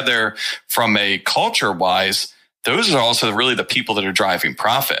together from a culture wise, those are also really the people that are driving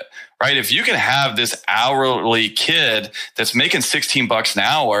profit, right? If you can have this hourly kid that's making $16 an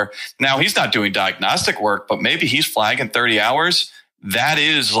hour, now he's not doing diagnostic work, but maybe he's flagging 30 hours. That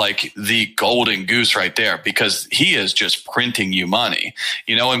is like the golden goose right there because he is just printing you money,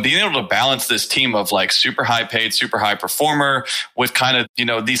 and being able to balance this team of like super high paid, super high performer with kind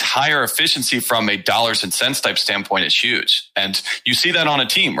of, these higher efficiency from a dollars and cents type standpoint is huge. And you see that on a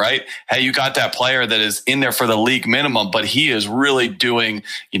team, right? Hey, you got that player that is in there for the league minimum, but he is really doing,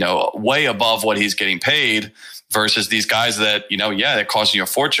 way above what he's getting paid versus these guys that, they're costing you a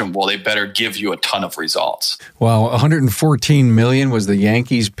fortune. Well, they better give you a ton of results. Wow, $114 million was the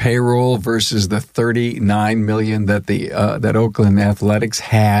Yankees payroll versus the $39 million that that Oakland Athletics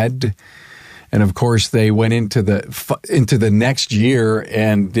had. And of course, they went into the next year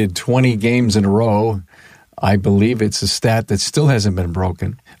and did 20 games in a row. I believe it's a stat that still hasn't been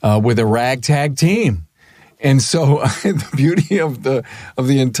broken, with a ragtag team. And so the beauty of the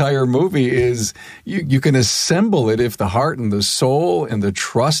entire movie is you can assemble it if the heart and the soul and the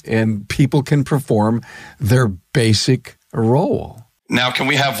trust and people can perform their basic role. Now, can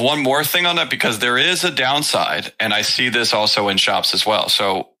we have one more thing on that? Because there is a downside, and I see this also in shops as well.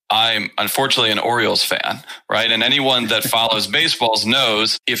 So I'm unfortunately an Orioles fan, right? And anyone that follows baseballs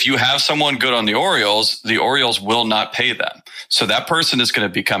knows if you have someone good on the Orioles will not pay them. So that person is going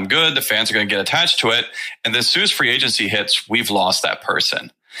to become good. The fans are going to get attached to it. And as soon as free agency hits, we've lost that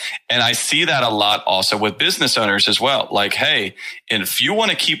person. And I see that a lot also with business owners as well. Like, hey, if you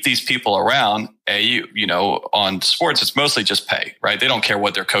want to keep these people around, on sports, it's mostly just pay, right? They don't care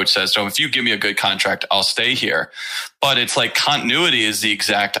what their coach says. So if you give me a good contract, I'll stay here. But it's like continuity is the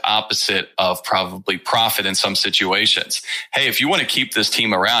exact opposite of probably profit in some situations. Hey, if you want to keep this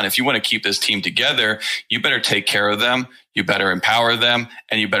team around, if you want to keep this team together, you better take care of them. You better empower them,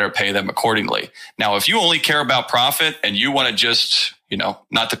 and you better pay them accordingly. Now, if you only care about profit and you want to just,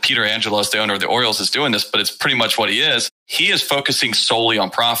 not that Peter Angelos, the owner of the Orioles, is doing this, but it's pretty much what he is. He is focusing solely on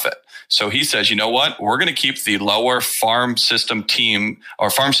profit. So he says, you know what? We're going to keep the lower farm system team or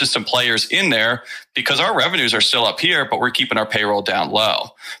farm system players in there because our revenues are still up here, but we're keeping our payroll down low.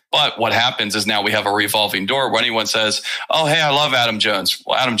 But what happens is now we have a revolving door where anyone says, oh, hey, I love Adam Jones.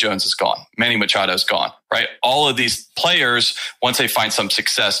 Well, Adam Jones is gone. Manny Machado's gone, right? All of these players, once they find some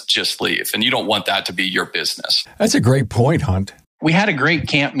success, just leave. And you don't want that to be your business. That's a great point, Hunt. We had a great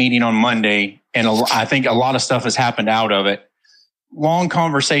camp meeting on Monday, and I think a lot of stuff has happened out of it. Long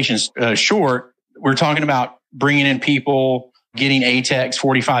conversations short, we're talking about bringing in people, getting ATEX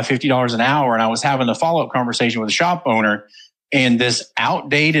 $45, $50 an hour. And I was having the follow-up conversation with a shop owner, and this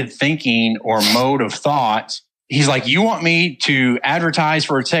outdated thinking or mode of thought, he's like, you want me to advertise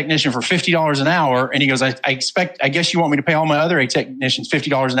for a technician for $50 an hour? And he goes, I guess you want me to pay all my other technicians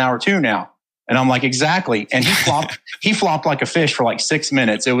 $50 an hour too now. And I'm like, exactly. And he flopped like a fish for like 6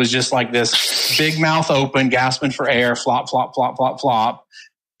 minutes. It was just like this big mouth open, gasping for air, flop, flop, flop, flop, flop.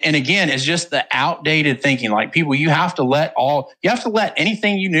 And again, it's just the outdated thinking. Like, people, you have to let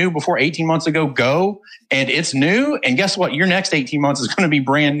anything you knew before 18 months ago go, and it's new. And guess what? Your next 18 months is going to be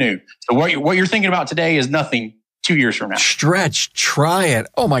brand new. So what you're thinking about today is nothing 2 years from now. Stretch, try it.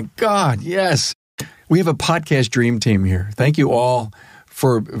 Oh my God. Yes. We have a podcast dream team here. Thank you all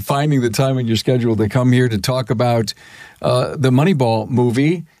for finding the time in your schedule to come here to talk about the Moneyball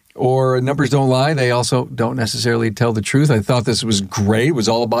movie, or Numbers Don't Lie. They also don't necessarily tell the truth. I thought this was great. It was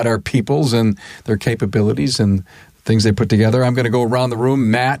all about our peoples and their capabilities and things they put together. I'm going to go around the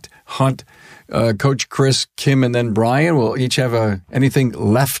room. Matt, Hunt, Coach Chris, Kim, and then Brian. We'll each have anything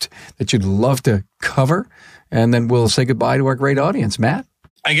left that you'd love to cover, and then we'll say goodbye to our great audience. Matt?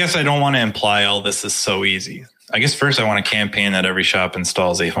 I guess I don't want to imply all this is so easy. I guess first I want to campaign that every shop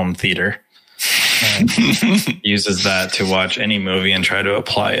installs a home theater and uses that to watch any movie and try to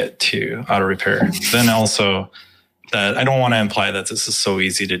apply it to auto repair. Then also that I don't want to imply that this is so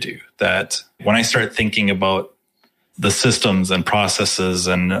easy to do, that when I start thinking about the systems and processes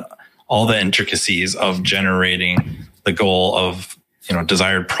and all the intricacies of generating the goal of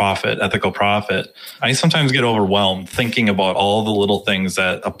desired profit, ethical profit, I sometimes get overwhelmed thinking about all the little things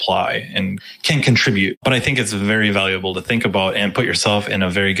that apply and can contribute. But I think it's very valuable to think about and put yourself in a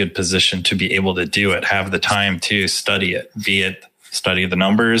very good position to be able to do it. Have the time to study it, be it study the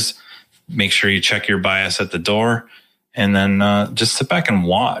numbers, make sure you check your bias at the door, and then just sit back and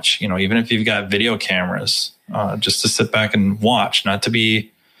watch. Even if you've got video cameras, just to sit back and watch, not to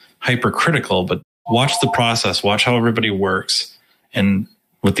be hypercritical, but watch the process, watch how everybody works. And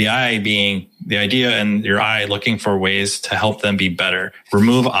with the eye being the idea and your eye looking for ways to help them be better,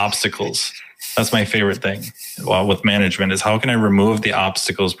 remove obstacles. That's my favorite thing with management, is how can I remove the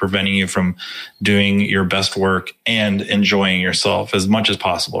obstacles preventing you from doing your best work and enjoying yourself as much as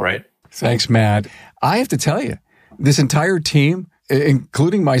possible, right? Thanks, Matt. I have to tell you, this entire team,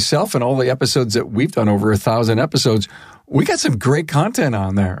 including myself and all the episodes that we've done, over 1,000 episodes, we got some great content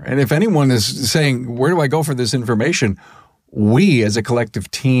on there. And if anyone is saying, where do I go for this information? We, as a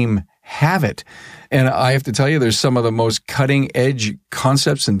collective team, have it. And I have to tell you, there's some of the most cutting-edge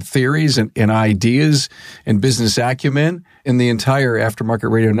concepts and theories and ideas and business acumen in the entire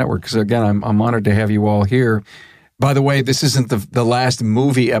Aftermarket Radio Network. So again, I'm honored to have you all here. By the way, this isn't the last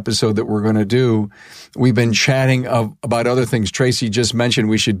movie episode that we're going to do. We've been chatting about other things. Tracy just mentioned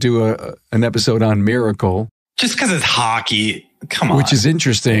we should do an episode on Miracle. Just because it's hockey, Come on. Which is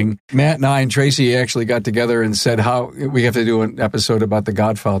interesting. Matt and I and Tracy actually got together and said how we have to do an episode about the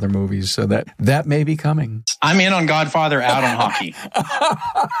Godfather movies, so that may be coming. I'm in on Godfather, out on hockey.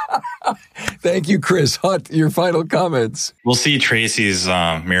 Thank you, Chris. Hunt, your final comments. We'll see Tracy's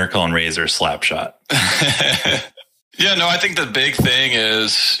Miracle and Razor slap shot. Yeah, no, I think the big thing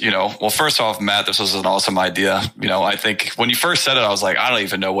is, well, first off, Matt, this was an awesome idea. I think when you first said it, I was like, I don't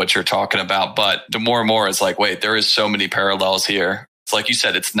even know what you're talking about. But the more and more, it's like, wait, there is so many parallels here. It's like you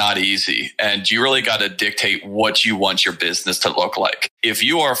said, it's not easy. And you really got to dictate what you want your business to look like. If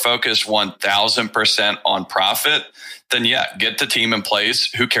you are focused 1000% on profit, then yeah, get the team in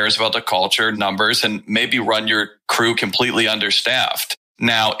place. Who cares about the culture, numbers, and maybe run your crew completely understaffed.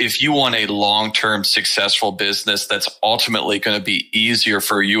 Now, if you want a long-term successful business that's ultimately going to be easier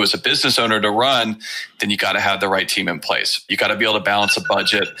for you as a business owner to run, then you got to have the right team in place. You got to be able to balance a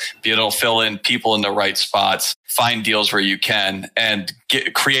budget, be able to fill in people in the right spots, find deals where you can, and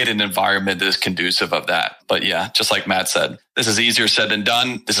create an environment that is conducive of that. But yeah, just like Matt said, this is easier said than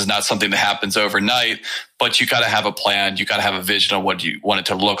done. This is not something that happens overnight, but you got to have a plan. You got to have a vision of what you want it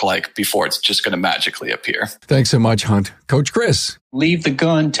to look like before it's just going to magically appear. Thanks so much, Hunt. Coach Chris. Leave the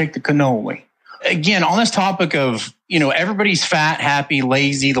gun, take the cannoli. Again, on this topic of, everybody's fat, happy,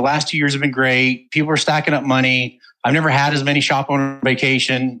 lazy. The last 2 years have been great. People are stacking up money. I've never had as many shop owner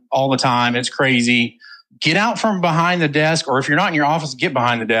vacation all the time. It's crazy. Get out from behind the desk, or if you're not in your office, get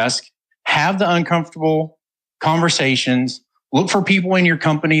behind the desk. Have the uncomfortable conversations. Look for people in your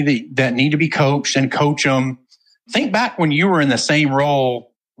company that need to be coached and coach them. Think back when you were in the same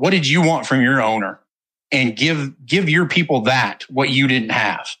role. What did you want from your owner? And give your people what you didn't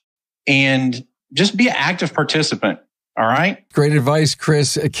have. And just be an active participant. All right. Great advice,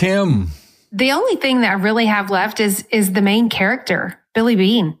 Chris. Kim. The only thing that I really have left is the main character, Billy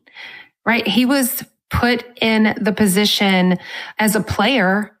Bean, right? He was put in the position as a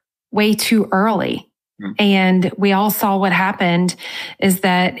player way too early. And we all saw what happened is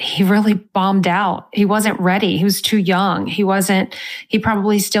that he really bombed out. He wasn't ready. He was too young. He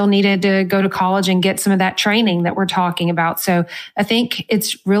probably still needed to go to college and get some of that training that we're talking about. So I think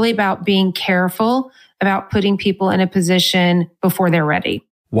it's really about being careful about putting people in a position before they're ready.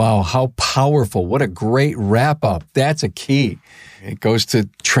 Wow, how powerful. What a great wrap up. That's a key. It goes to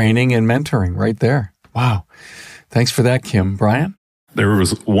training and mentoring right there. Wow. Thanks for that, Kim. Brian? There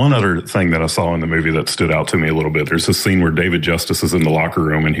was one other thing that I saw in the movie that stood out to me a little bit. There's this scene where David Justice is in the locker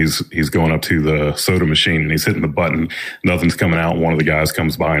room and he's going up to the soda machine and he's hitting the button. Nothing's coming out. One of the guys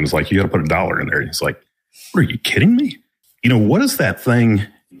comes by and is like, you got to put $1 in there. And he's like, are you kidding me? What is that thing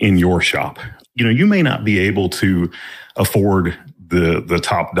in your shop? You may not be able to afford the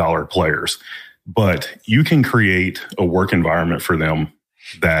top dollar players, but you can create a work environment for them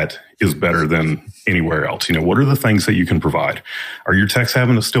that is better than anywhere else. What are the things that you can provide? Are your techs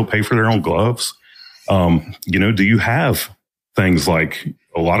having to still pay for their own gloves? Do you have things like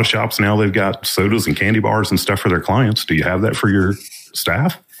a lot of shops now, they've got sodas and candy bars and stuff for their clients. Do you have that for your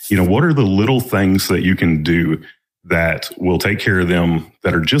staff? What are the little things that you can do that will take care of them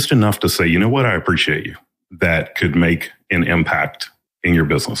that are just enough to say, you know what, I appreciate you, that could make an impact in your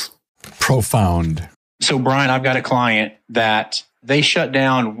business? Profound. So, Brian, I've got a client that they shut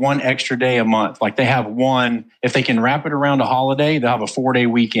down one extra day a month. Like they have one, if they can wrap it around a holiday, they'll have a 4-day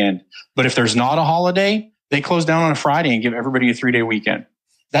weekend. But if there's not a holiday, they close down on a Friday and give everybody a 3-day weekend.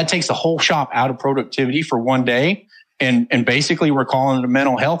 That takes the whole shop out of productivity for one day. And basically we're calling it a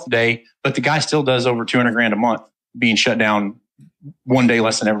mental health day, but the guy still does over $200,000 a month being shut down one day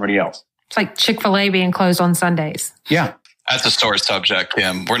less than everybody else. It's like Chick-fil-A being closed on Sundays. Yeah. That's a sore subject,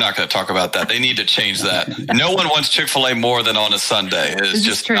 Kim. We're not going to talk about that. They need to change that. No one wants Chick-fil-A more than on a Sunday. It's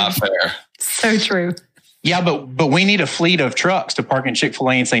just not fair. So true. Yeah, but we need a fleet of trucks to park in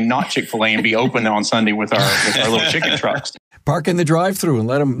Chick-fil-A and say not Chick-fil-A and be open on Sunday with our little chicken trucks. Park in the drive-thru and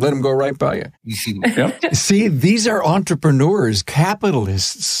let them go right by you. Yep. See, these are entrepreneurs,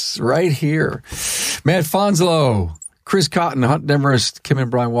 capitalists right here. Matt Fanslow, Chris Cotton, Hunt Demarest, Kim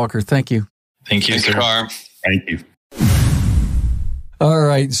and Brian Walker. Thank you. Thank you, sir. Thank you. All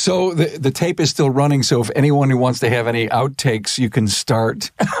right. So the tape is still running. So if anyone who wants to have any outtakes, you can start.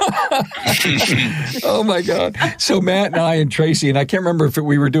 Oh, my God. So Matt and I and Tracy, and I can't remember if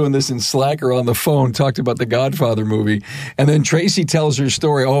we were doing this in Slack or on the phone, talked about the Godfather movie. And then Tracy tells her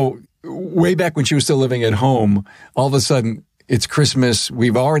story. Oh, way back when she was still living at home, all of a sudden, it's Christmas.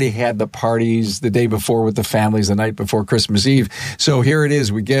 We've already had the parties the day before with the families, the night before Christmas Eve. So here it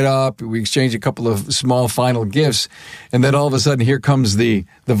is. We get up, we exchange a couple of small final gifts, and then all of a sudden here comes the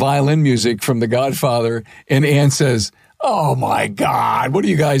violin music from The Godfather, and Anne says, Oh my God, what are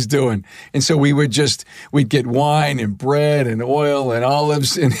you guys doing? And so we'd get wine and bread and oil and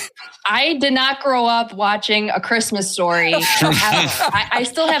olives. And I did not grow up watching A Christmas Story. I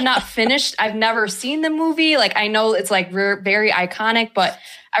still have not finished. I've never seen the movie. Like, I know it's like very iconic, but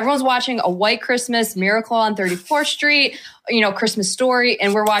everyone's watching A White Christmas, Miracle on 34th Street, Christmas Story,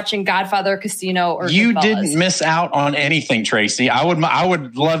 and we're watching Godfather, Casino, or You Goodfellas. didn't miss out on anything, Tracy. I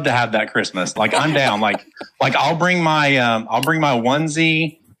would love to have that Christmas. Like, I'm down. like I'll bring my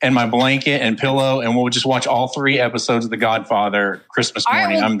onesie and my blanket and pillow, and we'll just watch all 3 episodes of The Godfather Christmas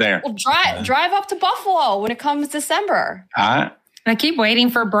morning. I'm there. We'll drive up to Buffalo when it comes December. I keep waiting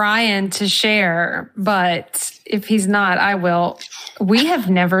for Brian to share, but if he's not, I will. We have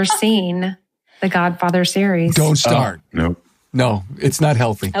never seen the Godfather series. Don't start. No, it's not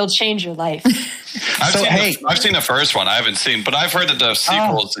healthy. It'll change your life. I've seen the first one. I haven't seen, but I've heard that the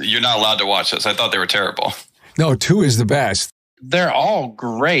sequels, you're not allowed to watch this. I thought they were terrible. No, 2 is the best. They're all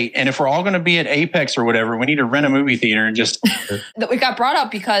great. And if we're all going to be at Apex or whatever, we need to rent a movie theater and just... That we got brought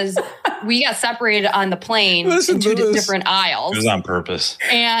up because we got separated on the plane in 2 different aisles. It was on purpose.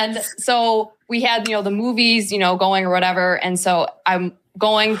 And so we had, the movies, going or whatever. And so I'm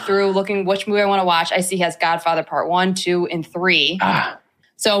going through looking which movie I want to watch. I see he has Godfather Part 1, 2, and 3.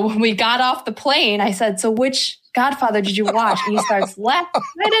 So when we got off the plane, I said, so which Godfather did you watch? And he starts laughing.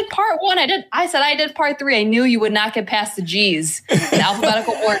 I did Part 1. I said I did Part 3. I knew you would not get past the G's in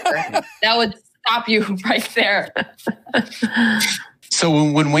alphabetical order. That would stop you right there. So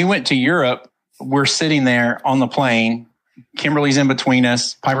when we went to Europe, we're sitting there on the plane. Kimberly's in between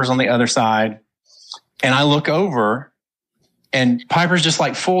us. Piper's on the other side. And I look over, and Piper's just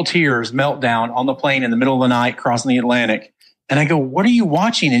like full tears, meltdown on the plane in the middle of the night, crossing the Atlantic. And I go, what are you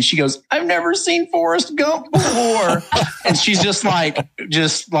watching? And she goes, I've never seen Forrest Gump before. And she's just like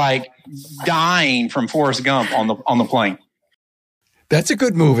dying from Forrest Gump on the plane. That's a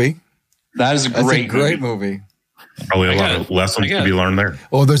good movie. That is a great movie. Probably a lot of lessons to be learned there.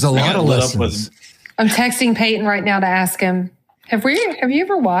 Oh, there's a lot of lessons. I'm texting Peyton right now to ask him. Have you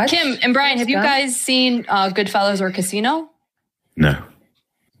ever watched? Kim and Brian, have you guys seen Goodfellas or Casino? No.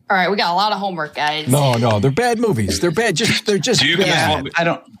 All right, we got a lot of homework, guys. No, they're bad movies. They're bad. They're just bad.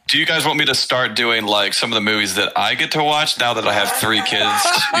 Do you guys want me to start doing like some of the movies that I get to watch now that I have 3 kids?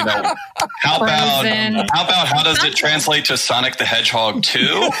 How about how does it translate to Sonic the Hedgehog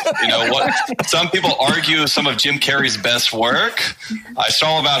 2? What some people argue some of Jim Carrey's best work. I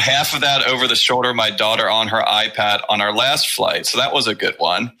saw about half of that over the shoulder of my daughter on her iPad on our last flight, so that was a good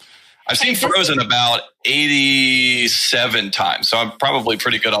one. I've seen Frozen about 87 times, so I'm probably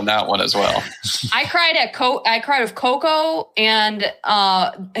pretty good on that one as well. I cried with Coco and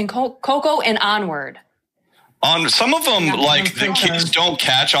Coco and Onward. On some of them, like the kids don't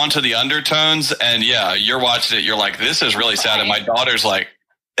catch onto the undertones, and yeah, you're watching it, you're like, this is really sad, and my daughter's like,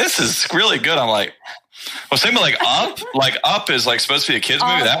 this is really good. I'm like, well, same with like Up. Like Up is like supposed to be a kids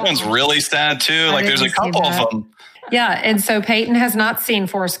movie. That one's really sad too. Like there's a couple of them. Yeah, and so Peyton has not seen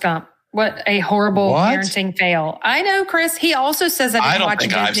Forrest Gump. What a horrible parenting fail. I know, Chris. He also says I didn't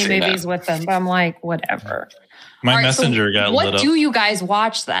watch Disney movies with him, but I'm like, whatever. My messenger got lit up. What do you guys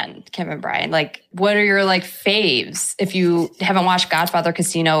watch then, Kim and Brian? Like, what are your like faves if you haven't watched Godfather,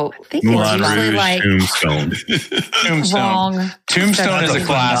 Casino? I think it's usually like Tombstone. Wrong. Tombstone is a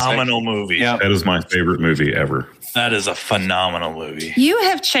classic. Phenomenal movie. Yep. That is my favorite movie ever. That is a phenomenal movie. You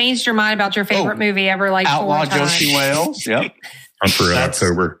have changed your mind about your favorite movie ever like Outlaw 4 times. Josie Wales. Yep. Hunt for Red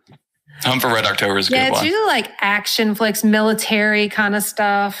October. Hunt for Red October is a good Yeah, it's one. usually like action flicks, military kind of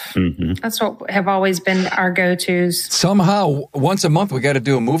stuff. Mm-hmm. That's what have always been our go-tos. Somehow, once a month, we got to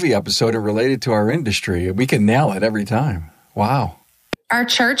do a movie episode related to our industry. We can nail it every time. Wow. Our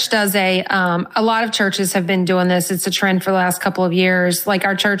church does a lot of churches have been doing this. It's a trend for the last couple of years. Like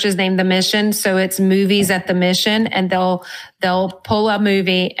our church is named The Mission. So it's movies at the mission, and they'll pull a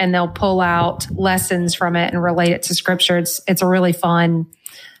movie and they'll pull out lessons from it and relate it to scripture. It's a really fun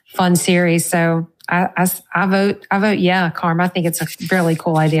series. So I vote yeah, Carm. I think it's a really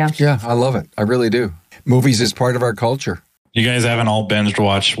cool idea. Yeah, I love it. I really do. Movies is part of our culture. You guys haven't all binged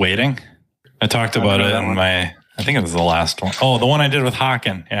watched Waiting? I talked about it in I think it was the last one. Oh, the one I did with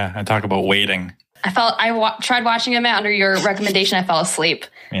Hawken. Yeah, I talk about Waiting. I tried watching it, Matt, under your recommendation. I fell asleep.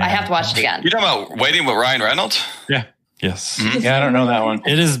 Yeah. I have to watch it again. You're talking about Waiting with Ryan Reynolds? Yeah. Yes. Mm-hmm. Yeah, I don't know that one.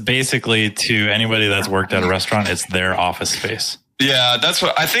 It is basically, to anybody that's worked at a restaurant, it's their office space. Yeah, that's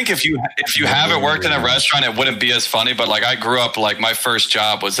what I think. If you haven't worked in a restaurant, it wouldn't be as funny. But like I grew up, like my first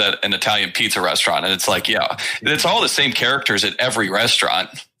job was at an Italian pizza restaurant, and it's like, yeah, it's all the same characters at every restaurant.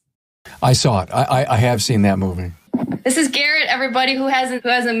 I saw it. I have seen that movie. This is Garrett, everybody who hasn't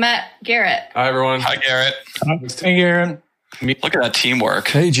met Garrett. Hi, everyone. Hi, Garrett. Hey, Garrett. Look at that teamwork.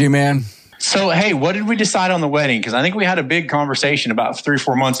 Hey, G-Man. So, hey, what did we decide on the wedding? Because I think we had a big conversation about 3 or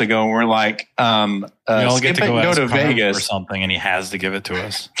 4 months ago. And we're like, we all get to go to Vegas or something, and he has to give it to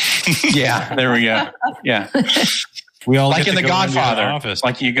us. Yeah, there we go. Yeah. We all like get in to The go into Godfather. office.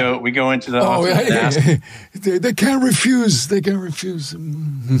 Like we go into the office. They can't refuse. They can't refuse.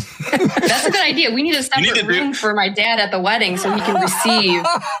 That's a good idea. We need a separate room for my dad at the wedding so he can receive.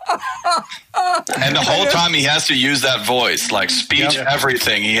 And the whole time he has to use that voice, like speech,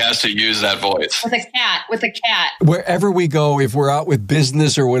 everything. He has to use that voice. With a cat. Wherever we go, if we're out with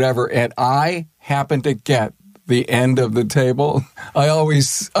business or whatever, and I happen to get the end of the table, I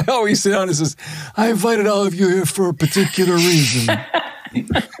always sit down and says, I invited all of you here for a particular reason.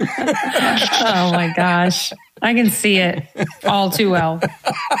 Oh my gosh. I can see it all too well.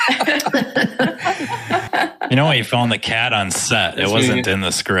 You know, he found the cat on set. It wasn't in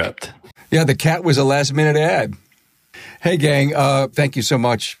the script. Yeah, the cat was a last-minute ad. Hey, gang, thank you so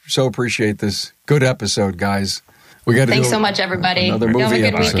much. So appreciate this. Good episode, guys. We got to Thanks so much, everybody. Another movie Have a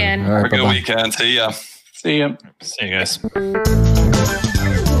good episode. weekend. All right, Have a good bye-bye. weekend. See ya. See ya. See you guys.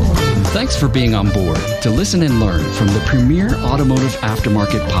 Thanks for being on board to listen and learn from the premier automotive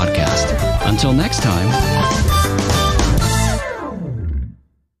aftermarket podcast. Until next time.